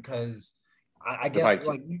 and because I guess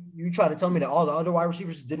like you try to tell me that all the other wide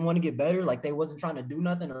receivers didn't want to get better, like they wasn't trying to do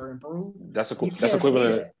nothing or improve. That's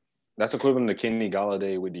equivalent. That's equivalent to Kenny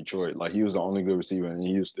Galladay with Detroit. Like he was the only good receiver, and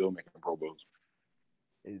he was still making Pro Bowls.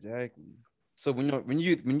 Exactly. So when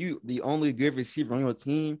you the only good receiver on your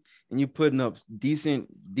team, and you putting up decent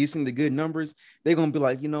to good numbers, they're gonna be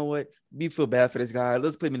like, you know what? We feel bad for this guy.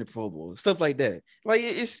 Let's put him in the Pro Bowl. Stuff like that. Like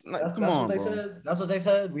it's like, come on, bro. That's what they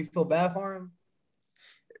said. We feel bad for him.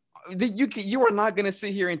 You are not gonna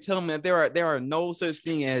sit here and tell me that there are no such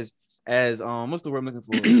thing as what's the word I'm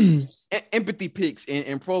looking for? Empathy picks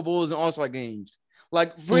in Pro Bowls and All-Star games.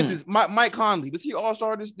 Like for instance, Mike Conley, was he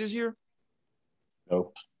All-Star this year?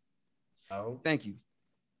 No. Oh. Thank you.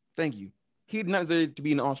 He did not deserve to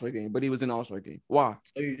be in the All-Star game, but he was in the All-Star game. Why?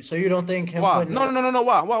 So you don't think him? Why? No.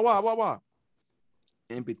 Why?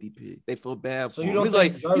 Empathy pig. They feel bad for him. He's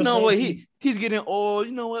like, you know what? He's getting old.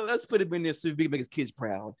 You know what? Let's put him in there so we can make his kids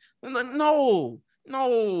proud. I'm like, no.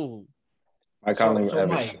 Mike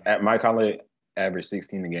Conley averaged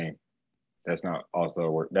 16 a game. That's not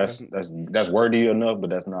All-Star work. That's worthy enough, but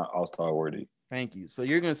that's not All-Star worthy. Thank you. So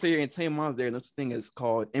you're gonna say you're in 10 miles there. Another thing is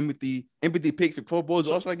called empathy picks for Pro Bowls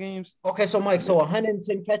All-Star games. Okay, so Mike,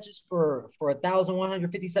 110 catches for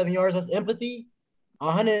 1,157 yards. That's empathy.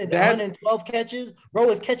 112 catches, bro,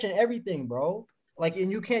 is catching everything, bro. Like,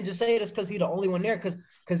 and you can't just say this because he's the only one there.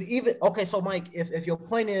 Because even so Mike, if your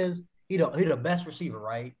point is he the best receiver,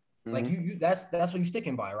 right? Mm-hmm. Like you that's what you're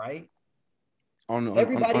sticking by, right?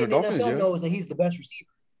 Everybody in the NFL knows that he's the best receiver.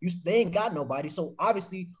 They ain't got nobody. So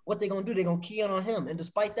obviously, what they're gonna do, they're gonna key in on him. And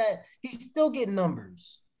despite that, he's still getting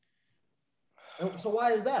numbers. So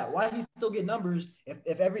why is that? Why he still get numbers if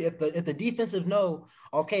the defensive know,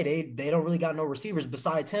 okay, they don't really got no receivers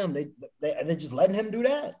besides him. They just letting him do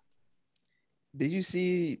that. Did you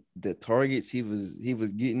see the targets he was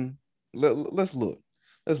getting? Let's look.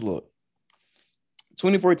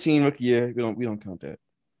 2014 rookie year, we don't count that.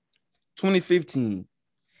 2015,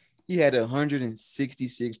 he had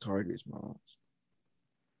 166 targets, Miles.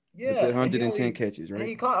 Yeah, 110 catches, right?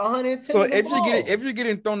 He caught 110. So if you're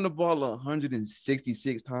getting thrown the ball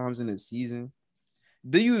 166 times in a season,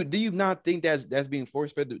 do you not think that's being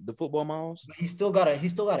force fed the football, Miles? He still gotta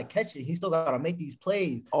catch it. He still gotta make these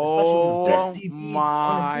plays. Oh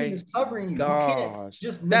my covering you. gosh!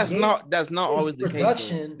 You that's not always the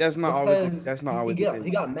case. That's not always the case.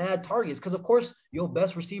 He got mad targets because of course your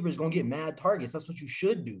best receiver is gonna get mad targets. That's what you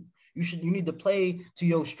should do. You need to play to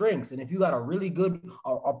your strengths. And if you got a really good,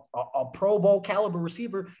 a Pro Bowl caliber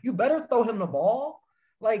receiver, you better throw him the ball.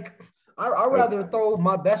 Like, I'd rather throw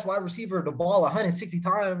my best wide receiver the ball 160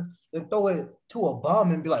 times than throw it to a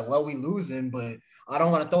bum and be like, well, we losing, but I don't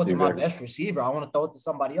want to throw it to my best receiver. I want to throw it to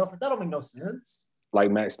somebody else. Like, that don't make no sense. Like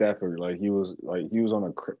Matt Stafford, he was on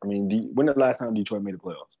a. I mean, when the last time Detroit made the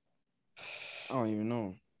playoffs? I don't even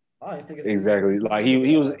know. I didn't think it's exactly. Like he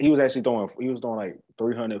was actually throwing like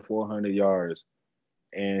 300, 400 yards,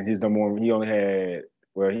 and his number one. He only had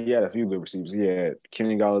he had a few good receivers. He had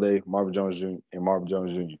Kenny Golladay, Marvin Jones Jr.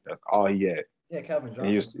 That's all he had. Yeah, Calvin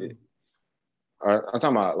Johnson. I'm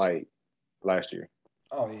talking about like last year.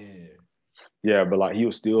 Oh yeah. Yeah, but he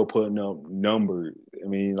was still putting up numbers. I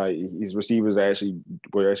mean, his receivers were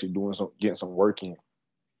doing getting some work in.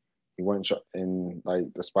 He wasn't, and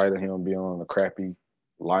despite of him being on a crappy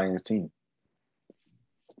Lions team.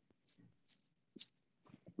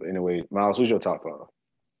 But anyway, Miles, who's your top five?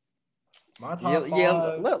 My top five.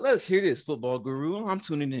 Yeah, let's hear this, football guru. I'm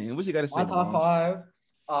tuning in. What you got to say? My top five.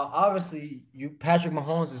 Obviously, Patrick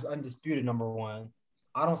Mahomes is undisputed number one.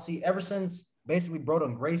 I don't see ever since basically bro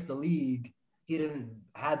done graced the league. He didn't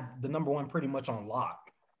had the number one pretty much on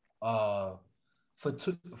lock. For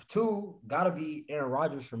two, gotta be Aaron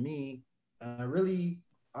Rodgers for me. Really,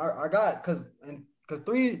 I got because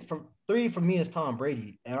three for me is Tom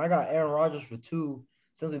Brady, and I got Aaron Rodgers for two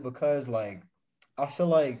simply because I feel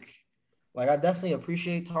like I definitely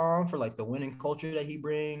appreciate Tom for the winning culture that he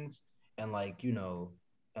brings and all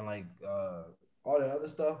that other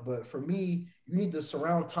stuff. But for me, you need to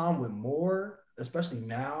surround Tom with more, especially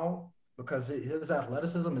now, because his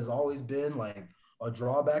athleticism has always been a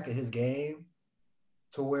drawback of his game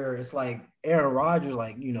to where it's Aaron Rodgers,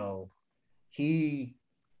 he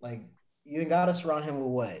you ain't gotta surround him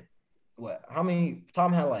with what? How many?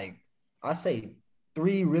 Tom had I say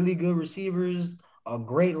 3 really good receivers, a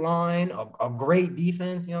great line, a great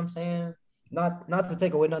defense. You know what I'm saying? Not to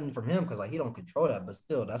take away nothing from him because he don't control that, but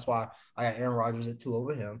still, that's why I got Aaron Rodgers at 2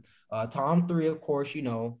 over him. Tom 3, of course,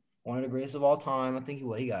 one of the greatest of all time. I think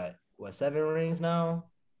he got 7 rings now,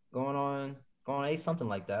 going on 8, something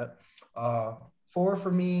like that. 4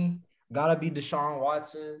 for me, gotta be Deshaun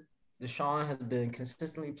Watson. Deshaun has been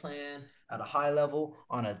consistently playing at a high level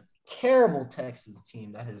on a terrible Texans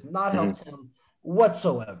team that has not helped him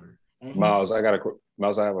whatsoever. And Miles, I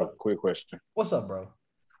have a quick question. What's up, bro?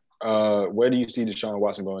 Where do you see Deshaun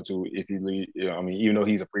Watson going to if he leave? I mean, even though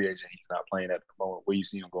he's a free agent, he's not playing at the moment. Where do you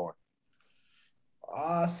see him going?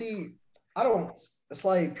 See, I don't. It's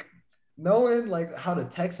knowing how the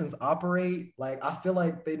Texans operate. I feel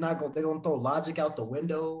like they're gonna throw logic out the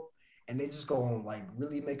window. And they just gonna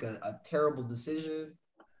really make a terrible decision,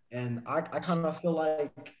 and I kind of feel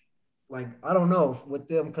like I don't know with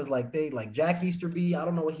them because they Jack Easterby, I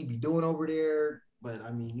don't know what he'd be doing over there, but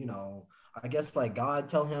I mean I guess God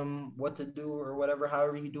tell him what to do or whatever,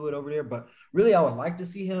 however he do it over there. But really, I would like to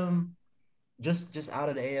see him just out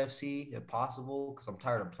of the AFC if possible, because I'm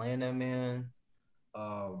tired of playing that man.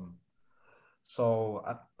 So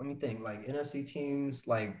let me think. Like NFC teams,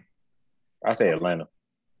 like I say Atlanta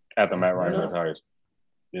after Matt Ryan Atlanta. retires.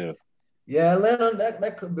 Yeah. Yeah, Atlanta.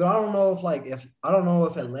 That could, but I don't know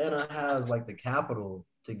if Atlanta has like the capital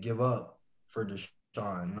to give up for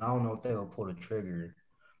Deshaun. I don't know if they'll pull the trigger.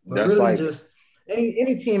 But That's really, like just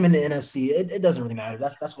any team in the NFC, it doesn't really matter.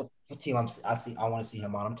 That's what team I want to see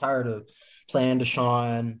him on. I'm tired of playing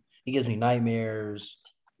Deshaun. He gives me nightmares.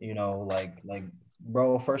 You know, like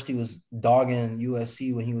bro. First he was dogging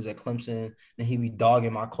USC when he was at Clemson, then he be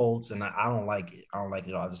dogging my Colts, and I don't like it. I don't like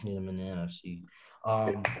it at all. I just need him in the NFC.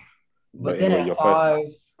 But then anyway, at 5,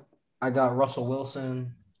 I got Russell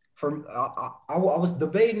Wilson. I was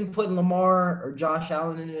debating putting Lamar or Josh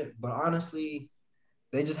Allen in it, but honestly,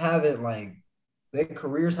 they just haven't their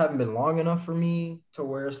careers haven't been long enough for me to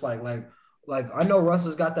where it's like I know Russ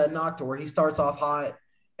has got that knock to where he starts off hot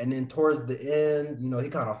and then towards the end, you know, he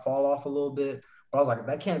kind of fall off a little bit. But I was like,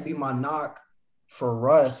 that can't be my knock for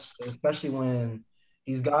Russ, especially when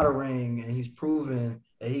he's got a ring and he's proven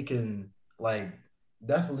that he can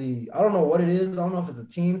definitely. I don't know what it is. I don't know if it's a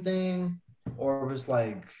team thing or if it's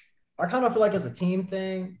I kind of feel like it's a team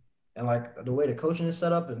thing. And the way the coaching is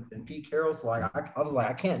set up and Pete Carroll's I was like,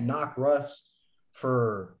 I can't knock Russ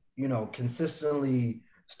for, you know, consistently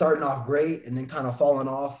starting off great and then kind of falling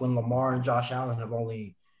off when Lamar and Josh Allen have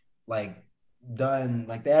only done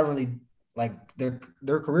they haven't really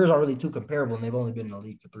their careers aren't really too comparable and they've only been in the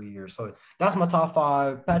league for 3 years. So that's my top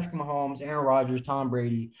 5: Patrick Mahomes, Aaron Rodgers, Tom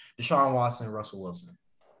Brady, Deshaun Watson, Russell Wilson.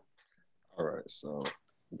 All right, so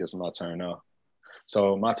I guess my turn now.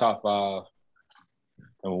 So my top 5.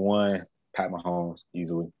 Number 1, Pat Mahomes,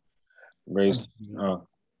 easily. Race,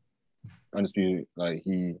 undisputed.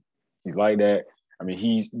 He's like that. I mean,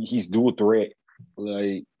 he's dual threat.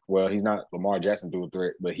 He's not Lamar Jackson dual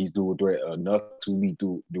threat, but he's dual threat enough to be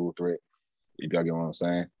dual threat. If y'all get what I'm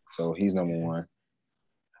saying. So he's number 1.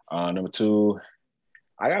 Number 2,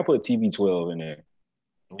 I gotta put TB12 in there.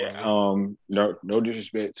 Right. No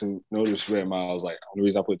disrespect, Miles. The only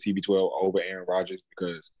reason I put TB12 over Aaron Rodgers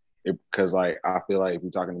because I feel like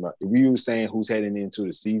if we were saying who's heading into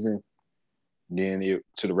the season, then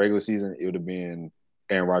to the regular season, it would have been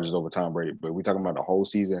Aaron Rodgers over Tom Brady. But we're talking about the whole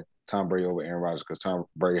season, Tom Brady over Aaron Rodgers because Tom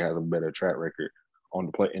Brady has a better track record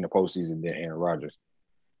in the postseason than Aaron Rodgers.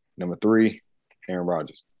 Number 3, Aaron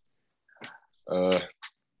Rodgers.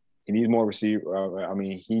 He needs more receivers. I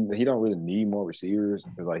mean, he don't really need more receivers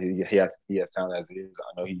because he has talent as it is.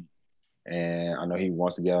 I know he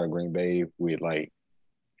wants to get out of Green Bay with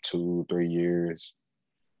 2-3 years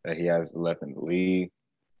that he has left in the league.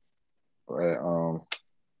 But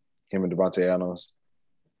him and Devontae Adams,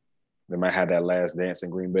 they might have that last dance in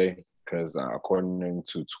Green Bay because according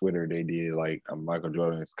to Twitter, they did Michael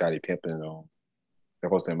Jordan and Scottie Pippen. They're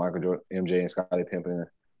posting Michael Jordan, MJ, and Scottie Pippen,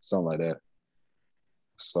 something like that.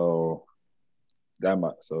 So that's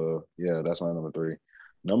my number 3.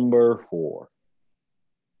 Number 4.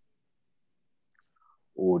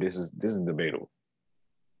 Oh, this is debatable.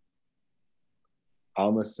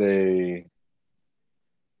 I'm gonna say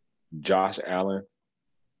Josh Allen.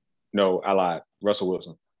 No, I lied. Russell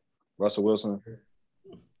Wilson.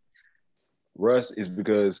 Russ is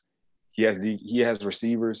because he has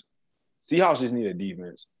receivers. Seahawks just need a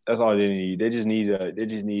defense. That's all they need. They just need a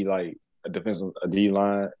defensive, a D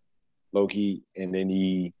line, low key, and they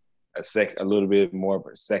need a little bit more of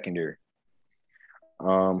a secondary.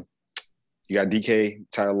 You got DK,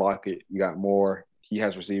 Tyler Lockett. You got Moore. He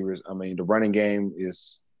has receivers. I mean, the running game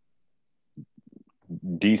is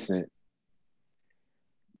decent.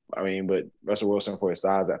 I mean, but Russell Wilson for his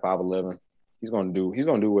size at 5'11", he's gonna do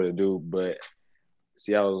what it do. But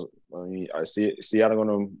Seattle gonna,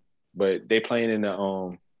 but they playing in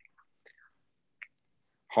the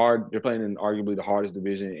They're playing in arguably the hardest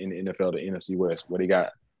division in the NFL, the NFC West, where they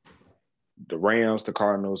got the Rams, the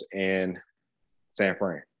Cardinals, and San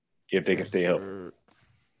Fran, if they can stay healthy.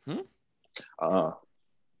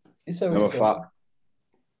 You said number 5.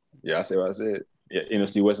 Yeah, I said what I said. Yeah,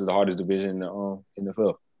 NFC West is the hardest division in the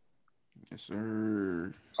NFL. Yes,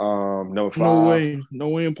 sir. Number 5. No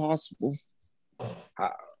way, impossible.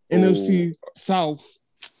 NFC South.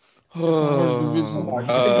 Come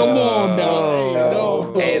on now.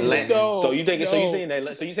 So you saying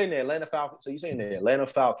the Atlanta Falcons? So you saying the Atlanta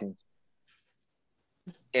Falcons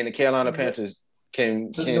and the Carolina Panthers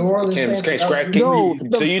can scrap? So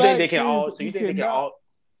you think they can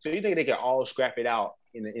all scrap it out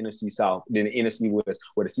in the NFC South, then the NFC West,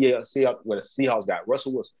 where the Seahawks got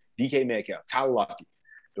Russell Wilson, DK Metcalf, Tyler Lockett,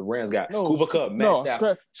 The Rams got Cooper Kupp, Matt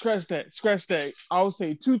Stafford. Scratch that. I would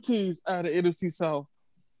say 2 teams out of the NFC South.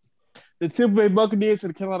 The Tampa Bay Buccaneers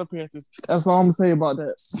and the Carolina Panthers. That's all I'm gonna say about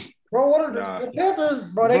that. Bro, what are the Panthers?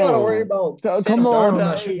 Bro, they gotta worry about. Come on,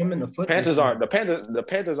 not shooting him in the foot. The Panthers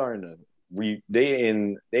are in the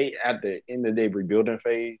they at the end of the day rebuilding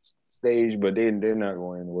stage, but they're not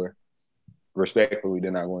going anywhere. Respectfully,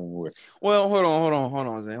 they're not going anywhere. Well, hold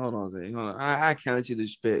on, Zay. I can't let you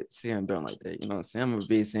disrespect Sam Darnold like that. You know what I'm saying? I'm a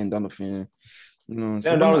big Sam Darnold fan. You know what I'm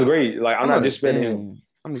saying? Sam Darnold's great. Like I'm not disrespecting him.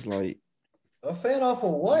 I'm just like a fan off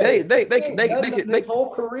of what? They could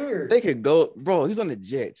whole career. They could go, bro. He's on the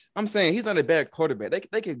Jets. I'm saying he's not a bad quarterback.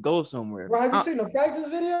 They could go somewhere. Bro, have you seen the practice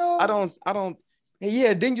video? I don't.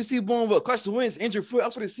 Yeah, didn't you see boom? What Carson Wentz injured foot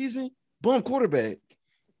after the season? Boom, quarterback.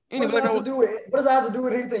 What does that have to do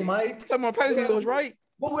with anything, Mike? Talking about practice videos, right?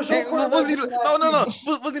 What was your quarterback? Was he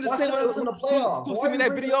the same one in the playoffs? Who sent me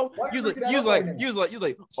that video? He was like,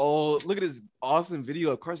 oh, look at this awesome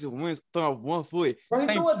video of Carson Wentz throwing up 1 foot.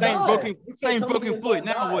 Same broken foot.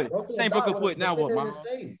 Now what? Same broken foot. Now what, Miles?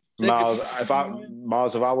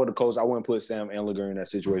 If I were the coach, I wouldn't put Sam Ehlinger in that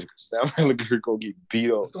situation because Sam Ehlinger gonna get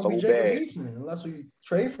beat up so bad. Unless we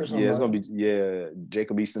trade for somebody. Yeah, it's gonna be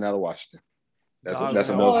Jacob Eason out of Washington. That's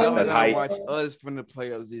another. That's hype. Watch us from the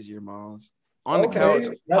playoffs this year, Miles. On the couch,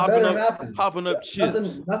 popping up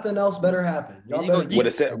chips. Nothing else better happen.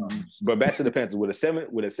 But back to the Panthers with a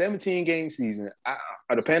 17-game season.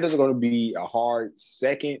 The Panthers are going to be a hard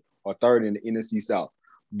second or third in the NFC South.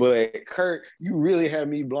 But Kurt, you really had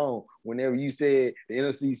me blown whenever you said the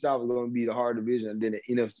NFC South is going to be the hard division and then the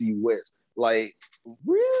NFC West. Like,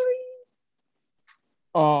 really?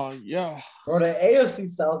 Oh, yeah. Bro, the AFC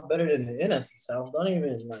South better than the NFC South. Don't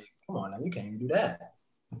even, come on now. You can't even do that.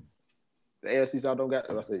 The AFC South don't got.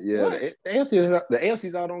 I said, yeah. The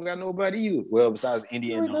AFC South don't got nobody either. Well, besides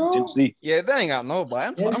India and Tennessee. Yeah, they ain't got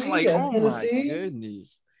nobody. I'm like, oh my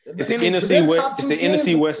goodness. It's the NFC West. It's the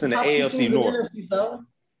NFC West and the AFC North.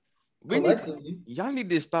 Y'all need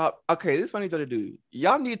to stop. Okay, this is what I need y'all to do.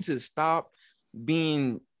 Y'all need to stop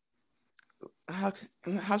being. How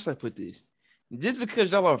should I put this? Just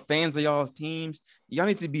because y'all are fans of y'all's teams, y'all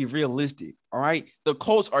need to be realistic. All right, the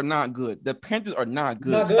Colts are not good. The Panthers are not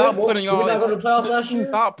good. Stop putting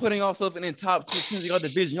yourself in the top 2 teams of your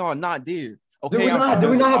division. Y'all are not there. Okay, do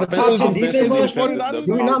we not have a top 10 defense last year?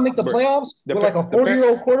 Do we not make the playoffs with like a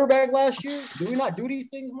 40-year-old quarterback last year? Do we not do these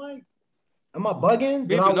things, Mike? Am I bugging?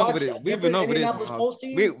 We've been over this. We've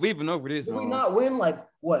been over this. Did we not win like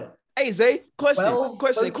what? Hey Zay, question.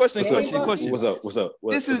 What's up?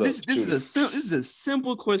 This is a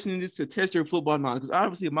simple question just to test your football knowledge because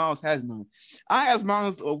obviously Miles has none. I asked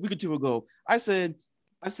Miles a week or two ago. I said,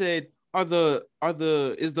 is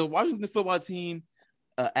the Washington football team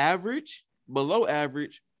average, below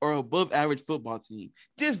average, or above average football team?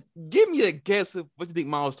 Just give me a guess of what you think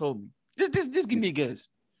Miles told me. Just give me a guess.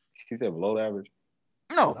 He said below average.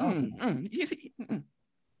 No.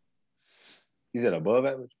 He said above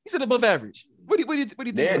average. He said above average. What do you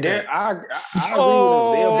think? I agree with him.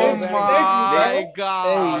 Oh my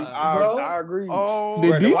God, I agree.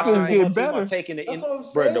 The defense get better.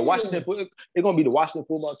 The Washington, it's gonna be the Washington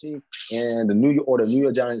football team and the New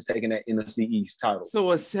York Giants taking that NFC East title.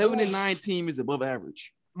 So a 7-9 team is above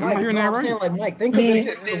average. Mike, hearing that right? Like Mike, think of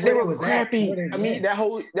it. They were crappy. I mean, that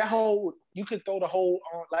whole you could throw the whole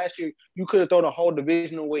last year. You could have thrown the whole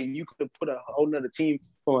division away. You could have put a whole nother team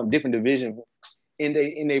from a different division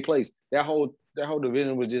in their place. That whole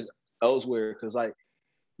division was just elsewhere because like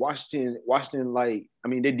Washington, like I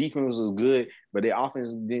mean, their defense was good, but their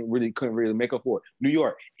offense couldn't really make up for it. New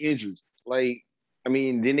York injuries, like I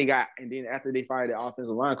mean, then after they fired the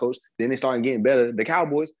offensive line coach, then they started getting better. The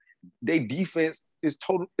Cowboys, their defense is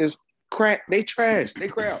crap. They trash. They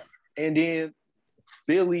crap. And then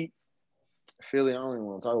Philly, I don't even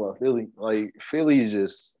want to talk about Philly. Like Philly is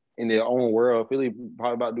just in their own world. Philly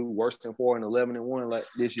probably about to do worse than 4-11-1 like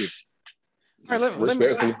this year. All right, let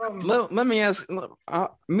me ask.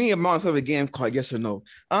 Me and Miles have a game called Yes or No.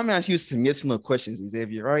 I'm gonna ask you some yes or no questions,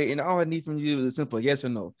 Xavier. Right, and all I need from you is a simple yes or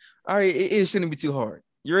no. All right, it shouldn't be too hard.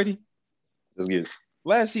 You ready? Let's get it.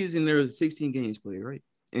 Last season there were 16 games played, right?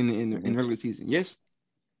 In regular season, yes.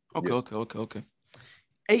 Okay, yes. Okay.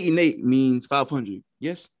 8-8 means 500.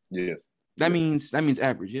 Yes. Yeah. That means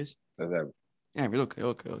average. Yes. That's average. Average.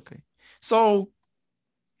 Okay. So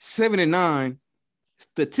 7-9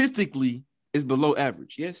 statistically is below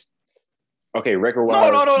average. Yes. Okay. Record wise.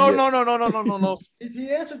 No.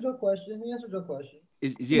 He answered your question.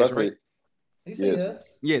 Is yes, right? He said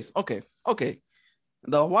yes. Yes. Okay.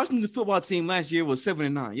 The Washington football team last year was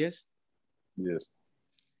 7-9. Yes. Yes.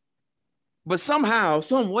 But somehow,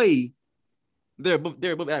 some way,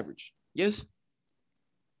 They're above average. Yes.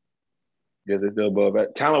 Yes, they're still above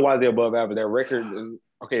average. Talent-wise, they're above average. That record is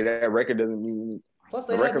okay. That record doesn't mean. Plus,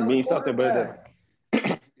 the record means something, but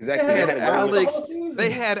exactly.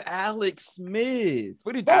 They had Alex Smith.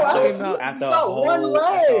 What did you Alex talking Smith about? Got one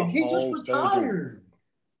leg. He just retired.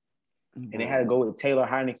 And they had to go with Taylor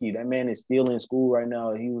Heineke. That man is still in school right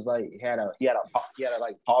now. He was like he had to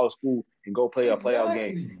like pause school and go play a playoff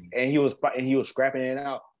game. And he was scrapping it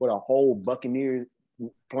out with a whole Buccaneers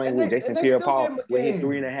playing with Jason Pierre-Paul with his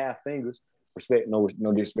 3.5 fingers. No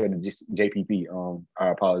disrespect to JPP. I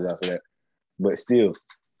apologize for that, but still.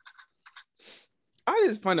 I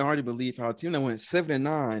just find it hard to believe how a team that went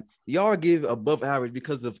 7-9, y'all give above average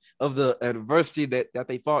because of the adversity that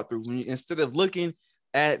they fought through. Instead of looking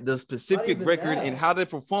at the specific record and how they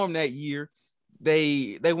performed that year,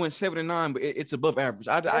 they went 7-9, but it's above average.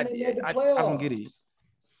 I don't get it.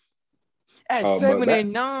 At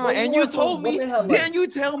 7-9, and you told me, didn't you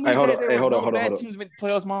tell me that there were no bad teams in the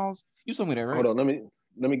playoffs, Miles? You told me that, right? Hold on, let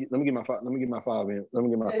me get my 5. Let me get my 5 in. Let me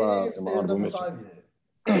get my 5 in my honorable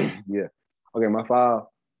mention. Yeah. Okay, my 5.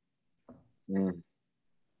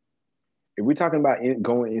 If we're talking about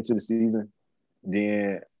going into the season,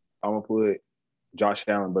 then I'm gonna put Josh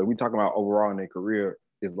Allen. But if we're talking about overall in their career,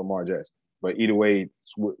 is Lamar Jackson. But either way,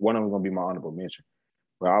 one of them is gonna be my honorable mention.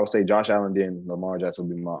 But I would say Josh Allen, then Lamar Jackson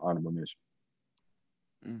will be my honorable mention.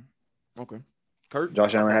 Okay. Kurt?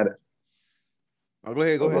 Josh Allen had it. Oh, go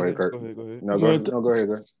ahead, Kurt. Go ahead. No, go ahead.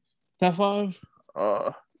 Top 5?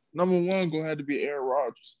 Number 1 gonna have to be Aaron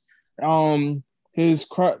Rodgers. He wanted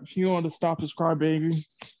to stop his crybaby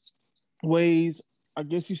ways. I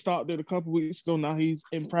guess he stopped it a couple weeks ago. Now he's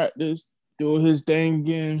in practice doing his thing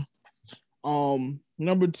again.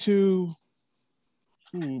 Number 2,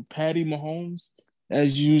 Patty Mahomes,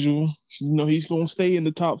 as usual. He's gonna stay in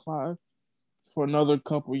the top 5 for another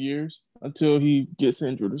couple years until he gets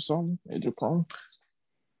injured or something. Injured prone.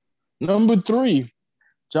 Number 3,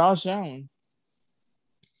 Josh Allen.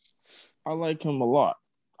 I like him a lot.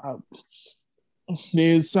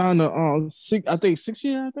 They signed a 6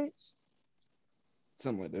 year, I think.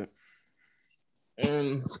 Something like that.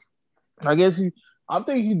 And I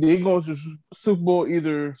think he did go to Super Bowl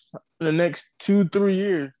either in the next 2-3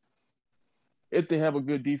 years if they have a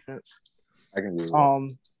good defense. I can do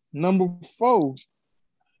that. Number 4,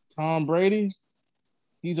 Tom Brady.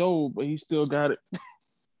 He's old, but he still got it.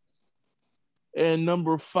 And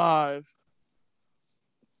number 5,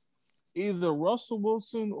 either Russell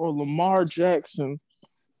Wilson or Lamar Jackson.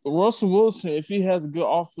 Russell Wilson, if he has a good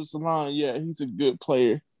offensive line, yeah, he's a good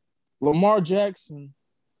player. Lamar Jackson,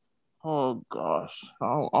 oh gosh,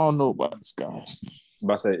 I don't know about this guy.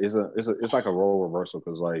 But I say it's like a role reversal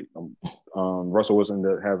because like Russell Wilson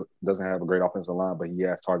doesn't have a great offensive line, but he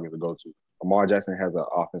has targets to go to. Lamar Jackson has an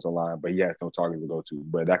offensive line, but he has no targets to go to.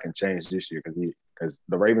 But that can change this year because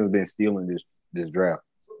the Ravens been stealing this draft.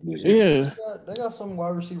 Yeah, they got some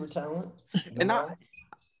wide receiver talent. And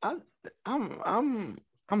I'm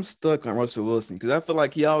stuck on Russell Wilson because I feel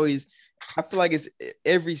like it's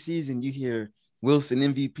every season you hear Wilson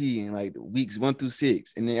MVP in like weeks 1 through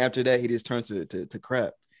 6, and then after that he just turns to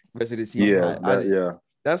crap the rest of the season.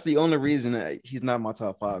 That's the only reason that he's not my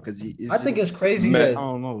top 5 because I think it's crazy. I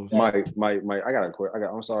don't know. Mike, I got a question.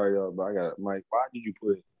 I'm sorry, but I got Mike. Why did you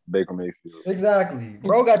put Baker Mayfield? Exactly,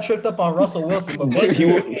 bro got tripped up on Russell Wilson, but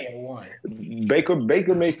Baker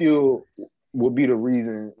Mayfield would be the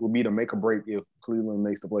make or break if Cleveland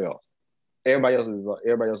makes the playoffs. Everybody else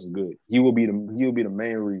is good. He will be the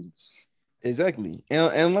main reason. Exactly,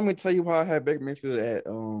 and let me tell you why I had Baker Mayfield at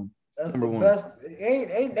that's number the 1. Best.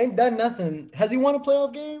 Ain't done nothing. Has he won a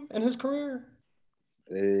playoff game in his career?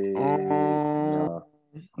 No,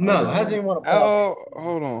 hasn't he won a playoff game?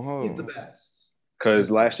 Hold on. He's the best. Because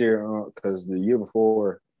last year, because the year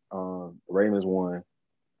before, Ravens won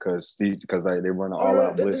because they run an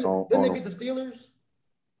all-out blitz on. Didn't they beat the Steelers?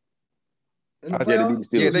 Yeah, they beat the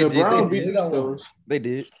Steelers. Yeah, they did. Beat the Steelers. They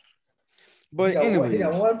did. But anyway, he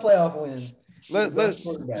got one playoff win. Let's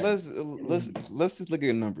just look at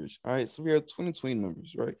the numbers. All right, so we have 2020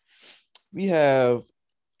 numbers, right? We have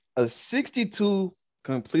a 62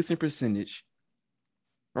 completion percentage.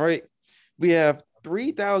 All right, we have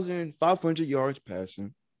 3,500 yards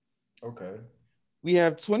passing. Okay. We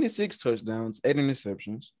have 26 touchdowns, 8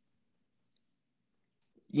 interceptions.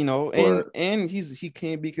 And he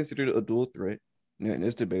can't be considered a dual threat. Yeah,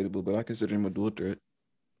 it's debatable, but I consider him a dual threat.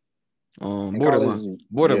 Borderline.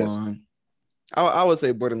 Yes. I would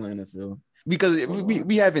say borderline NFL because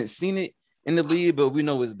we haven't seen it in the league, but we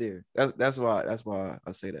know it's there. That's why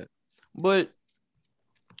I say that. But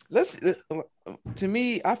To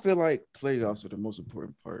me, I feel like playoffs are the most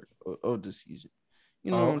important part of the season.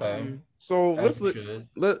 You know what I'm saying? So let's look at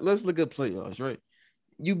playoffs, right?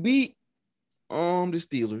 You beat the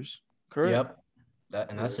Steelers, correct? Yep.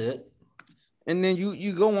 That's it. And then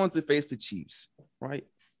you go on to face the Chiefs, right?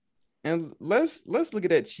 And let's look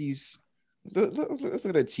at that Chiefs. Let's look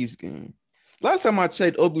at that Chiefs game. Last time I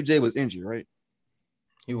checked, OBJ was injured, right?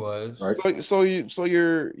 He was. Right. So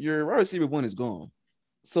your wide receiver 1 is gone.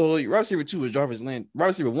 So your wide receiver 2 is Jarvis Landry. Wide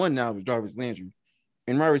receiver 1 now is Jarvis Landry,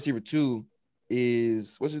 and wide receiver 2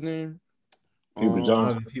 is what's his name?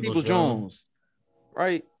 Peoples Jones.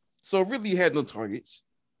 Right. So really, you had no targets.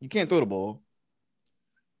 You can't throw the ball.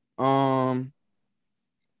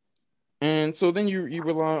 And so then you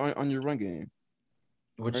rely on your run game,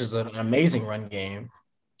 which is an amazing run game.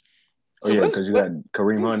 So because you got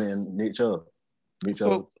Kareem Hunt and Nick Chubb. Nick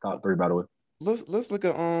Chubb, top 3, by the way. Let's look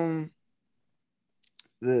at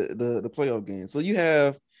the playoff game. So you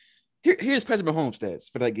have here's Patrick Mahomes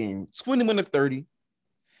stats for that game: 21 of 30,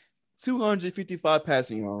 255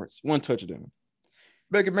 passing yards, 1 touchdown.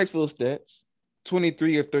 Baker Mayfield stats: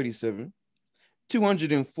 23 of 37,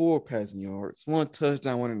 204 passing yards, 1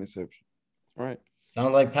 touchdown, 1 interception. All right.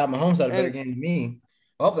 Sounds like Pat Mahomes had a better game than me.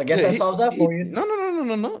 Oh, I guess that solves that for you.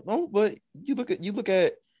 No. But you look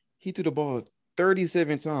at he threw the ball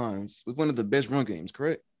 37 times with one of the best run games,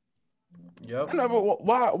 correct? Yep.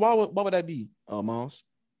 Why would that be, Miles?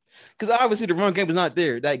 Because obviously the run game was not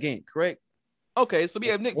there that game, correct? Okay, so we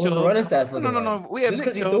have Nick Chubb. The running stats No. We have just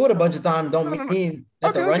Nick because he Chubb. threw it a bunch of times don't mean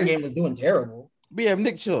that the run game was doing terrible. We have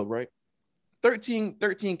Nick Chubb, right? 13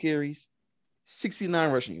 carries,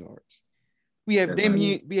 69 rushing yards. We have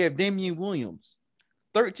Damian Williams,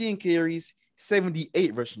 13 carries,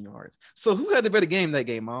 78 rushing yards. So who had the better game that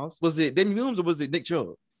game, Miles? Was it Damian Williams or was it Nick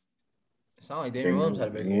Chubb? It sounded like Damian Williams had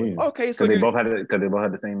a better game. Okay, so they both had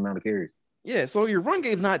the same amount of carries. Yeah, so your run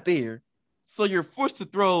game's not there. So you're forced to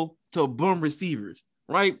throw to bum receivers,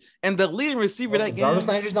 right? And the leading receiver that game. Jarvis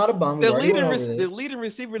Landry's not a bum. The leading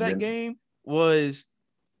receiver that game was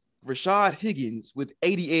Rashad Higgins with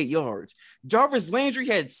 88 yards. Jarvis Landry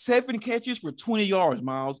had 7 catches for 20 yards,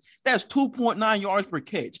 Miles. That's 2.9 yards per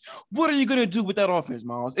catch. What are you going to do with that offense,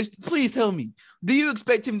 Miles? Please tell me. Do you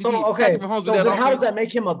expect him to be Patrick Mahomes with that offense? How does that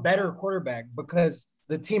make him a better quarterback? Because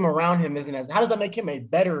the team around him isn't as. How does that make him a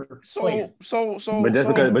better player? But just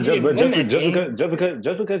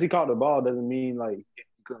because he caught the ball doesn't mean like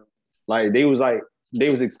they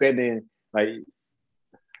was expecting like.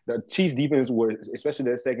 The Chiefs defense was, especially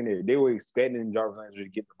that secondary, they were expecting Jarvis Landry to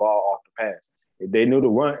get the ball off the pass. They knew the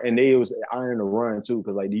run, and they was ironing the run too,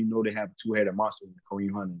 because they have a 2-headed monster in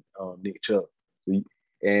Kareem Hunt and Nick Chubb,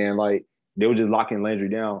 and they were just locking Landry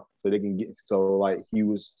down so they can get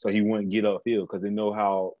he wouldn't get upfield because they know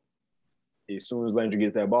how as soon as Landry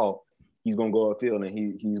gets that ball, he's gonna go upfield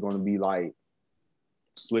and he's gonna be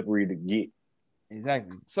slippery to get.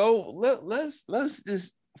 Exactly. So let's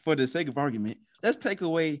just, for the sake of argument, let's take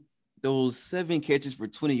away those 7 catches for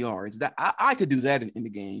 20 yards. That I could do that in the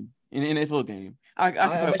game, in an NFL game. I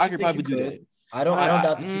could probably do that. I don't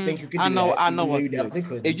doubt that you think you could do that. I know.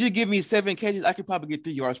 If you give me 7 catches, I could probably get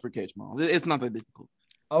 3 yards per catch, Miles. It's not that difficult.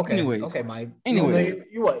 Okay. Okay, Mike. Anyways,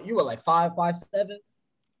 you were like 5'7"?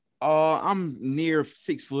 I'm near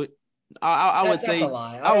 6 foot. I would say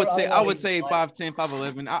 5'10",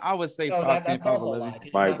 5'11". I would say 5'10",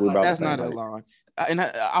 5'11". Mike, that's not a lie. And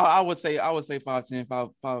I would say 5'10",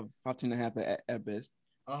 5'10" and a half at best.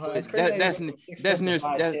 It's crazy. That's near.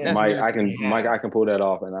 Mike, I can pull that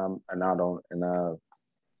off, I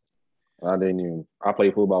didn't even. I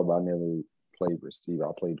played football, but I never played receiver.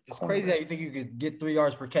 I played. It's crazy that you think you could get 3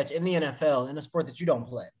 yards per catch in the NFL in a sport that you don't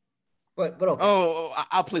play. But okay. Oh,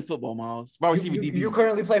 I play football, Miles. You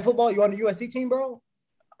currently play football? You on the USC team, bro?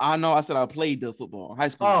 I know. I said I played the football, high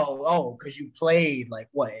school. Because you played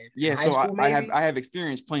what? Yeah, so I have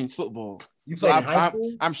experience playing football. You played in high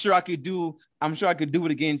school? I'm sure I could do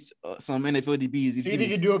it against some NFL DBs. You think you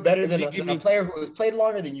could do it better than a player who has played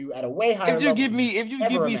longer than you at a way higher level? If you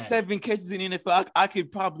give me 7 catches in the NFL, I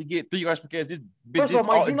could probably get 3 yards per catch. First of all,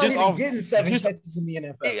 Mike, you're not even getting 7 catches in the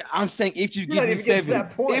NFL. I'm saying if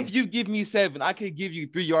you give me 7, I could give you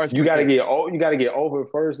 3 yards. You gotta get over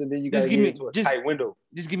first, and then you gotta get into a tight window.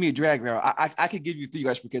 Just give me a drag route. I could give you 3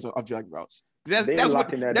 yards per catch off drag routes. That's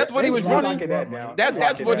what he was running.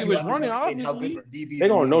 That's what he was running. Obviously, they're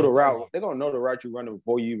gonna know the route. They're gonna know the route you're running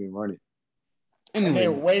before you even run it. Anyway,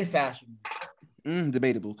 they're way faster.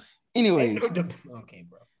 Debatable. Anyways, okay,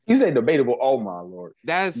 bro. You say debatable? Oh my lord!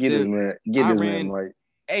 That's this man. Get this man right.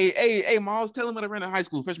 Hey, Miles, tell him what I ran in high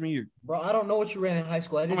school freshman year. Bro, I don't know what you ran in high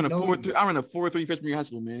school. I ran a 4.3 freshman year in high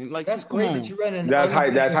school, man. Like that's great that you ran in. That's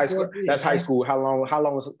high school. That's high school. How long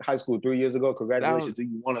was high school? 3 years ago. Congratulations. Do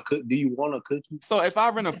you want to cook? Do you want to cook? So if I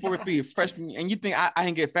ran a 4.3 freshman, and you think I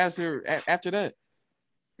can get faster after that?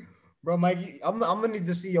 Bro, Mike, I'm gonna need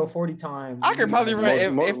to see your 40 times. I could probably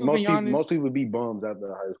run. Most people be bums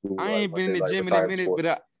after high school. I ain't been in the gym in a minute,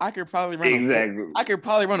 but I could probably run. Exactly. I could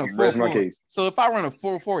probably run a 4.4. So if I run a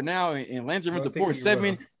 4.4 now and Landry runs a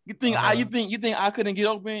 4.7, you think I couldn't get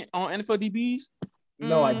open on NFL DBs?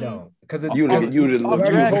 No, I don't. Because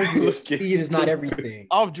speed is not everything.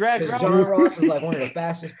 Off drag routes. John Ross is like one of the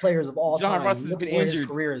fastest players of all time. John Ross has been injured.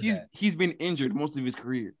 He's been injured most of his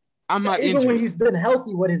career. I'm not even injured. When he's been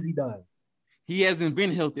healthy, what has he done? He hasn't been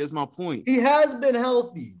healthy. That's my point. He has been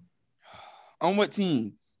healthy. On what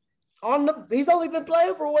team? He's only been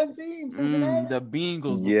playing for one team, Cincinnati. The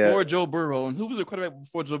Bengals before Joe Burrow. And who was the quarterback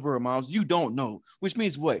before Joe Burrow, Miles? You don't know. Which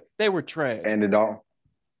means what? They were trash. And the dog.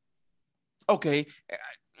 Okay.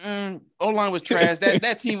 O-line was trash.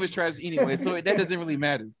 That team was trash anyway, so that doesn't really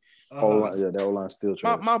matter. That O-line's still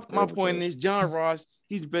trash. My point is, John Ross,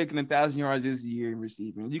 he's breaking 1,000 yards this year in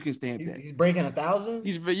receiving. You can stamp that. He's breaking 1,000?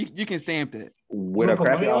 You can stamp that. With a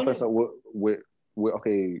crappy offensive with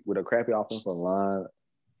a crappy offensive line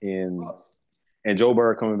and Joe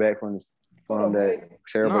Burrow coming back from that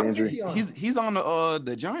terrible injury. He's on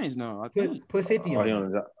the Giants now, I think. Put 50 on it. He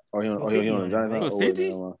on the Giants. Put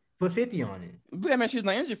 50? Put 50 on it. But that man, he's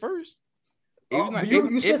not injured first.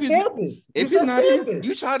 If he's not injured,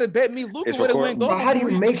 you try to bet me, look at what it went go. How do you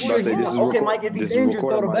make sure he's not? Okay, Mike, if he's injured,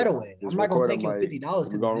 throw the bet away. I'm not gonna take him $50 because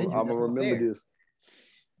he's injured. I'm gonna remember this.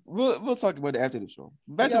 We'll talk about it after the show.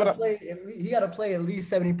 He got to play at least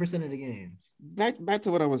 70% of the games. Back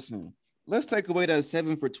to what I was saying. Let's take away that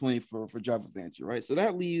 7 for 20 for Jarvis Landry, right? So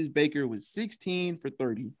that leaves Baker with 16 for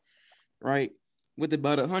 30, right? With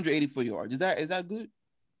about 184 yards. Is that good?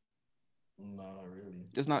 No, not really.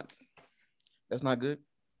 That's not good.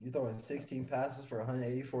 You throwing 16 passes for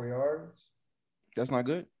 184 yards? That's not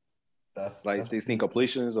good. That's 16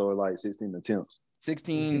 completions or like 16 attempts.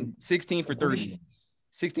 16 for 30.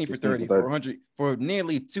 16 for 30 for 100 for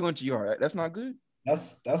nearly 200 yards. That's not good.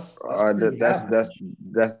 That's the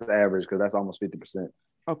average because that's almost 50%.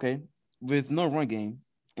 Okay, with no run game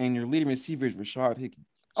and your leading receiver is Rashad Hickey.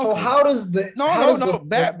 So how does the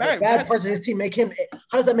bad parts of his team make him?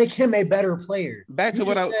 How does that make him a better player? Back to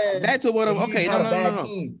what I. Back to what I like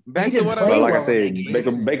I said,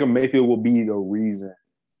 Baker Mayfield will be the reason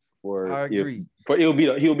for. I agree. He'll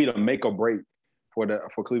be the make or break for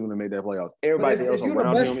Cleveland to make that playoffs. Everybody else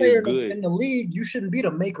around him is good. In the league, you shouldn't be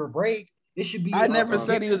the make or break. It should be. I never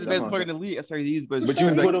said he was the best player in the league. I said he was, but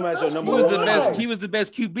you put him as your number one. He was the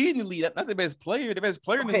best QB in the league. Not the best player. The best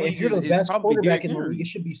player in the league. If you're the best quarterback in the league, it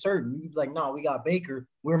should be certain. You'd be like, no, we got Baker.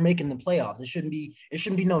 We're making the playoffs. It shouldn't be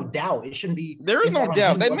no doubt. It shouldn't be. There is no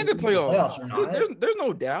doubt. They made the playoffs. There's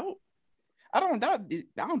no doubt. I don't doubt.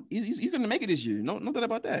 He's going to make it this year. No doubt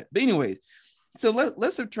about that. But anyways, so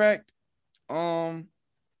let's subtract the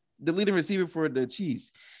leading receiver for the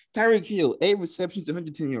Chiefs. Tyreek Hill, 8 receptions,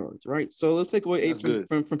 110 yards, right? So let's take away 8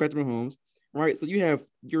 from Patrick Mahomes, right? So you have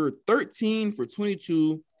your 13 for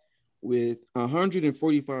 22 with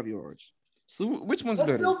 145 yards. So which one's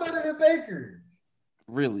better? Still better than Baker.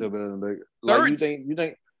 Really? Still better than Baker. Like you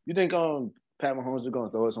think Pat Mahomes is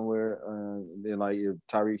gonna throw it somewhere, and then like if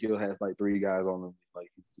Tyreek Hill has like 3 guys on him,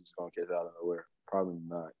 like he's just gonna catch out of nowhere? Probably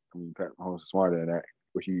not. I mean, Pat Mahomes is smarter than that.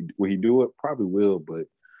 Will he do it? Probably will, but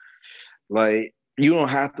like. You don't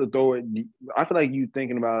have to throw it deep. I feel like you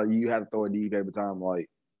thinking about you have to throw it deep every time, like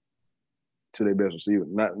to their best receiver.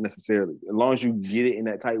 Not necessarily. As long as you get it in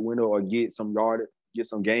that tight window or get some yardage, get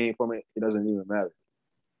some gain from it, it doesn't even matter.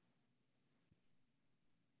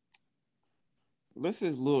 Let's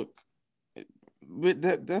just look. But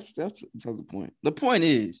that's the point. The point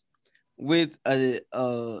is, with a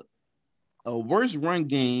worse run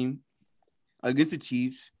game against the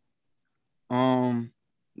Chiefs,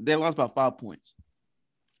 they lost by 5 points.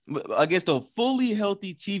 Against a fully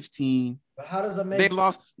healthy Chiefs team. But how does that make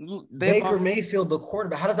Baker Mayfield the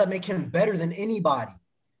quarterback? How does that make him better than anybody?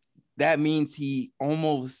 That means he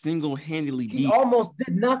almost single-handedly beat. He almost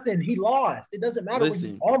did nothing. He lost. It doesn't matter what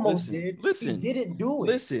he almost did. He didn't do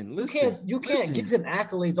it. You can't give him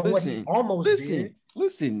accolades on what he almost did.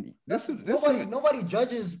 Listen. Nobody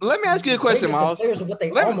judges. Let me ask you a question, Miles.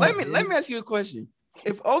 Let me ask you a question.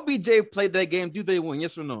 If OBJ played that game, do they win?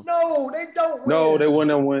 Yes or no? No, they don't win. No, they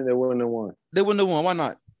wouldn't have won. They wouldn't have won. They wouldn't have won. Why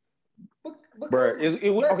not? Bro, it's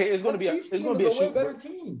going to be a way better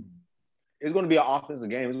team. it's going to be an offensive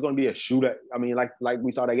game. It's going to be a shootout. I mean, like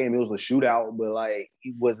we saw that game, it was a shootout, but like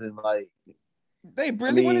it wasn't like they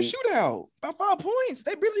barely won a shootout by 5 points.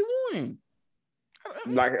 They barely won.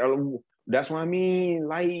 Like that's what I mean.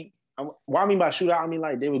 Like what I mean by shootout, I mean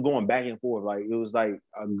like they were going back and forth. Like it was like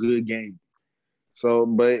a good game. So,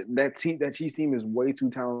 but that Chiefs team is way too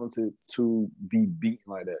talented to be beaten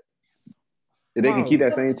like that. If they can keep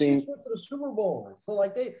that same team, went to the Super Bowl. So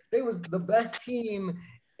like they was the best team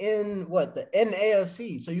in the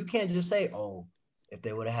AFC. So you can't just say, oh, if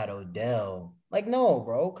they would have had Odell. Like, no,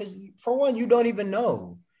 bro, because for one, you don't even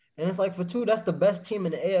know. And it's like for two, that's the best team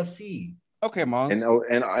in the AFC. Okay, Mons.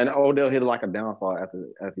 And Odell hit like a downfall after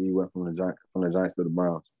he went from the Giants to the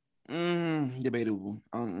Browns. Debatable.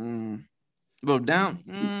 Well, down.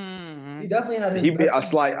 He definitely had his. He be a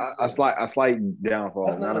slight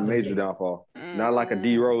downfall, not a major downfall. Not like a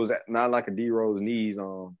D Rose knees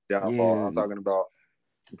downfall. Yeah. I'm talking about.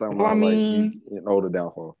 An older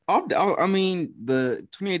downfall. I mean, the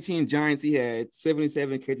 2018 Giants, he had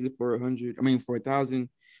 77 catches for 100. I mean, for 1,000,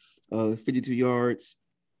 52 yards,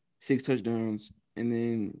 6 touchdowns, and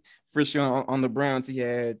then first year on the Browns, he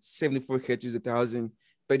had 74 catches,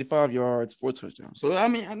 1,035 yards, 4 touchdowns. So I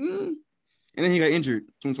mean, and then he got injured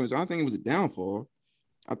 2020. So I don't think it was a downfall.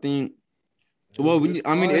 I think. Well,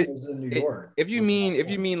 if you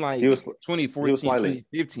mean like 2014,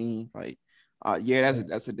 2015, like.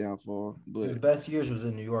 That's a downfall. But his best years was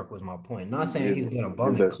in New York. Was my point. Not saying he's been a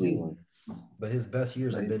bum in Cleveland, but his best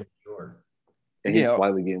years have been in New York. And he's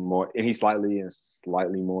slightly getting more. And he's slightly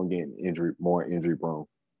more getting injury prone.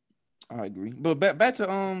 I agree. But back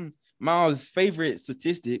to Miles' favorite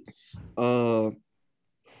statistic,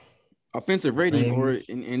 offensive rating, or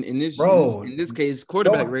in this case,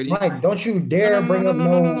 quarterback rating. Mike, don't you dare bring up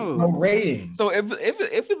no rating. So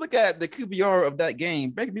if we look at the QBR of that game,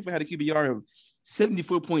 Baker Mayfield had a QBR of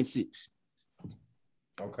 74.6.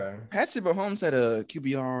 Okay. Patrick Mahomes had a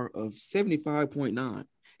QBR of 75.9.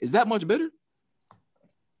 Is that much better?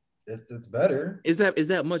 It's better. Is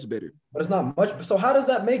that much better? But it's not much. So how does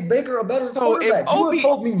that make Baker a better quarterback? You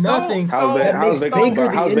told me nothing that makes Baker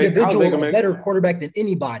the individual a better quarterback than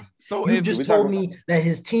anybody. So you just told me that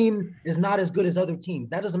his team is not as good as other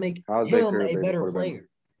teams. That doesn't make him a better player.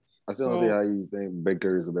 I still don't see how you think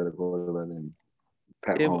Baker is a better quarterback than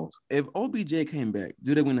Pat Mahomes. If OBJ came back,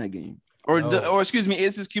 do they win that game? Or excuse me,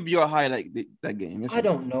 is his QBR high that game? I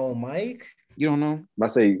don't know, Mike. You don't know? I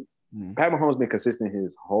say Pat Mahomes been consistent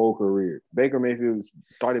his whole career. Baker Mayfield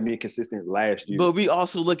started being consistent last year. But we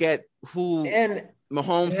also look at who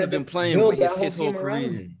Mahomes has been playing with his whole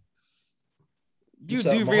career. You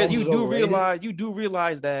do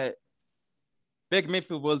realize that Baker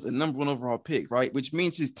Mayfield was a number 1 overall pick, right? Which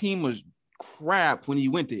means his team was crap when he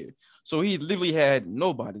went there. So he literally had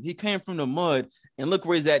nobody. He came from the mud, and look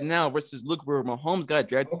where he's at now versus look where Mahomes got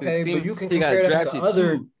drafted to the team. But you can compare that to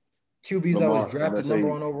other QBs that was drafted number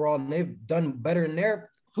 1 overall, and they've done better in their.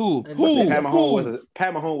 Who? Pat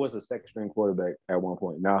Mahomes was a second string quarterback at one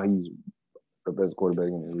point. Now he's the best quarterback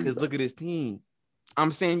in the league. Because look at his team.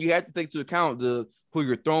 I'm saying you have to take into account who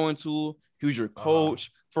you're throwing to, who's your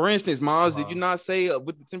coach. For instance, Miles, did you not say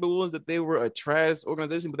with the Timberwolves that they were a trash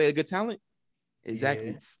organization, but they had good talent? Exactly.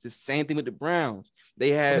 Yeah. It's the same thing with the Browns. They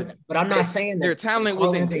had, but I'm not saying that their talent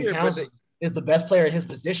wasn't there. But is the best player at his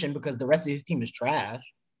position because the rest of his team is trash.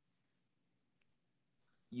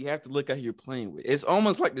 You have to look at who you're playing with. It's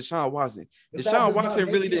almost like Deshaun Watson. Deshaun Watson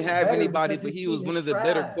really didn't have anybody, but he was one of the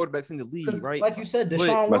better quarterbacks in the league, right? Like you said,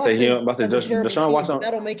 Deshaun Watson.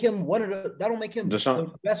 That'll make him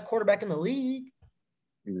the best quarterback in the league.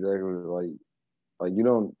 Exactly. Like you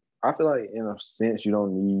don't. I feel like in a sense you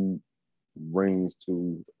don't need rings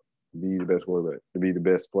to be the best quarterback, to be the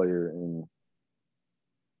best player in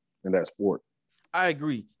that sport. I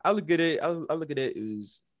agree. I look at it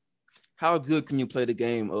as how good can you play the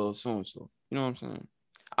game of so-and-so? You know what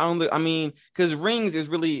I'm saying? Because rings is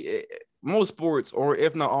really most sports, or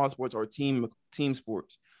if not all sports, are team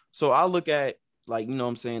sports. So I look at, like, you know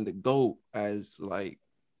what I'm saying, the GOAT as like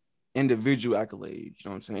individual accolades, you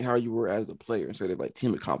know what I'm saying, how you were as a player instead of like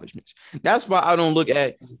team accomplishments. That's why I don't look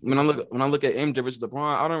at when I look at MJ versus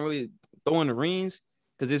LeBron, I don't really throw in the rings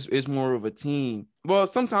because it's more of a team. Well,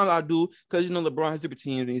 sometimes I do because LeBron has super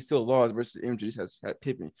teams and he's still lost versus MJ has had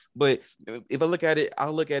Pippen. But if I look at it, I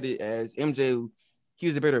look at it as MJ, he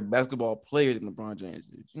was a better basketball player than LeBron James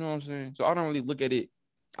is. You know what I'm saying? So I don't really look at it.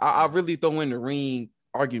 I really throw in the ring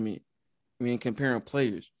argument. Comparing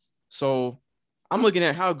players. So I'm looking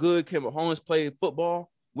at how good can Mahomes play football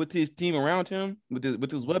with his team around him, with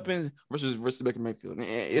his weapons versus Baker Mayfield.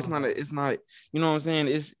 It's not, you know what I'm saying?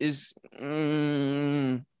 You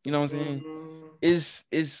know what I'm saying? is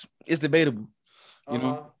debatable. You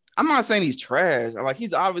know, I'm not saying he's trash. Like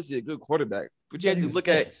he's obviously a good quarterback, but you have to look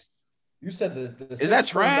at. You said the is that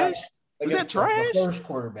trash? Is that trash? The first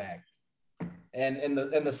quarterback, and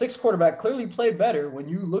the sixth quarterback clearly played better when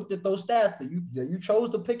you looked at those stats that you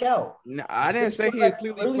chose to pick out. No, I didn't say he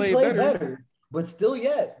clearly played better, but still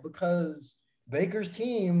yet because Baker's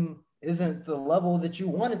team isn't the level that you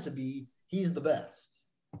want it to be. He's the best.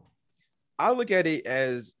 I look at it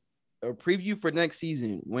as a preview for next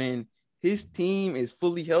season when his team is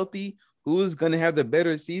fully healthy. Who's going to have the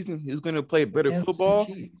better season? Who's going to play better football?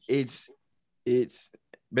 It's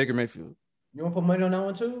Baker Mayfield. You want to put money on that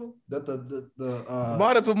one too?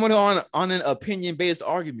 Why to put money on an opinion-based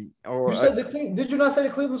argument? Or you said did you not say the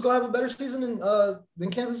Cleveland's going to have a better season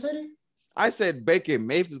than Kansas City? I said Baker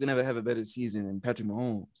Mayfield's going to have a better season than Patrick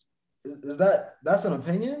Mahomes. Is that's an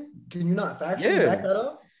opinion? Can you not factually back that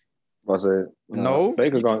up? I said no.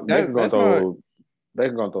 Baker's going to throw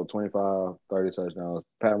 25, 30 touchdowns.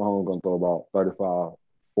 Pat Mahomes going to throw about 35,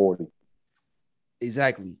 40.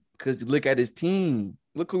 Exactly. Because look at his team.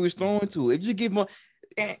 Look who he's throwing to. If you give more,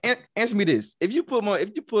 answer me this: if you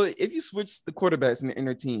switch the quarterbacks in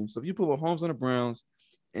their team, so if you put Mahomes on the Browns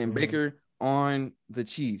and Baker on the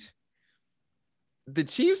Chiefs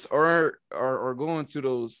are going to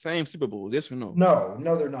those same Super Bowls, yes or no? No,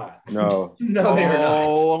 they're not. No, they are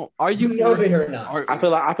not. Are you? No, they are not. I feel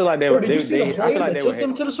like they were. Did you see the plays that took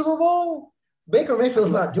them to the Super Bowl? Baker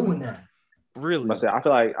Mayfield's not doing that. Really? I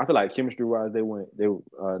feel like chemistry wise,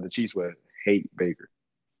 the Chiefs would hate Baker.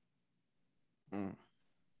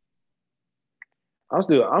 I'm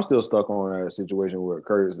still stuck on that situation where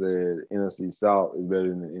Curtis said NFC South is better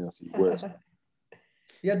than the NFC West.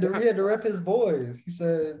 He had to rep his boys. He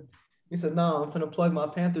said, "No, I'm finna plug my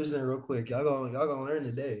Panthers in real quick. Y'all gonna learn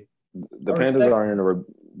today." The Panthers are in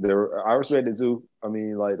I respect it too. I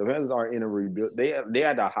mean, like the Panthers are in a rebuild. They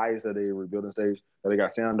had the highest of the rebuilding stage. So they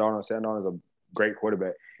got Sam Darnold. Sam Darnold is a great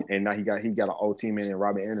quarterback, and now he got an old teammate in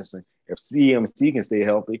Robert Anderson. If CMC can stay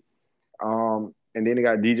healthy, and then they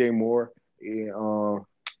got DJ Moore and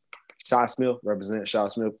Shaw Smith, represent Shaw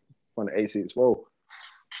Smith from the A64.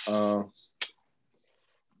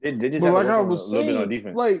 They just have a little bit on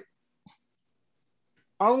defense. Like,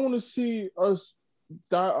 I don't want to see us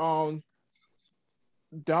downgrading.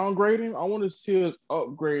 I want to see us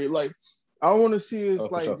upgrade. Like, I want to see us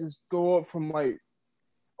just go up from like,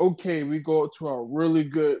 okay, we go up to a really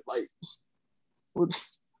good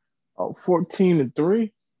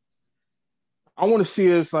 14-3. I want to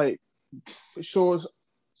see us show us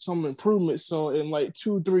some improvement. So in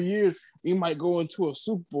 2-3 years, we might go into a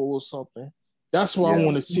Super Bowl or something. That's what I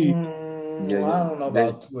want to see. I don't know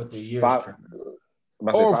about 2 or 3 years. Or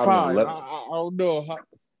 5. I don't know.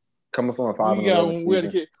 Coming from a 5,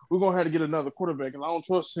 we're gonna have to get another quarterback, and I don't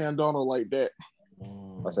trust Sam Darnold like that.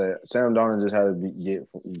 I said Sam Darnold just had to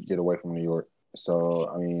get away from New York. So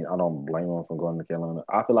I mean, I don't blame him for going to Carolina.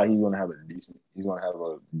 I feel like he's gonna have a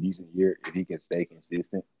decent year if he can stay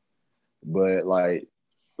consistent. But like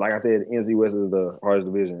I said, the NFC West is the hardest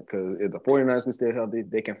division because if the 49ers can stay healthy,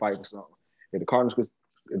 they can fight for something. If the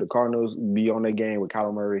Cardinals be on their game with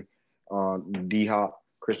Kyler Murray, D Hop,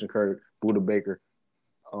 Christian Kirk, Buda Baker,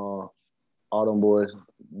 all them boys,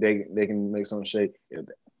 they can make something shake. If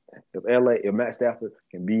Matt Stafford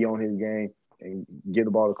can be on his game and get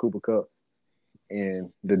the ball to Cooper Kupp,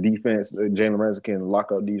 and the defense, Jalen Ramsey can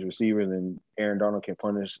lock up these receivers, and Aaron Donald can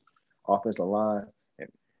punish offensive line,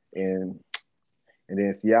 and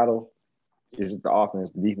then Seattle is just the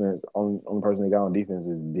offense. The defense, only person they got on defense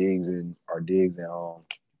is Diggs and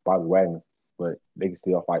Bobby Wagner, but they can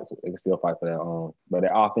still fight. They can still fight for that. But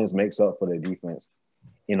their offense makes up for their defense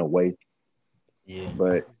in a way. Yeah.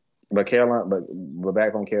 But Carolina, but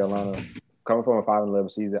back on Carolina, coming from a 5-11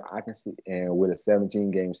 season, I can see, and with a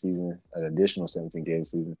 17-game season, an additional 17-game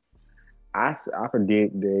season, I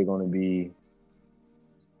predict they're going to be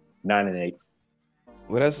 9-8.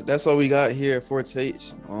 Well, that's all we got here at Four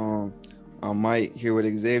Takes. I'm Mike here with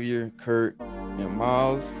Xavier, Kurt, and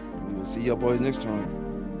Miles. And we will see y'all boys next time.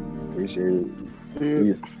 Appreciate it. See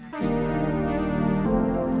you.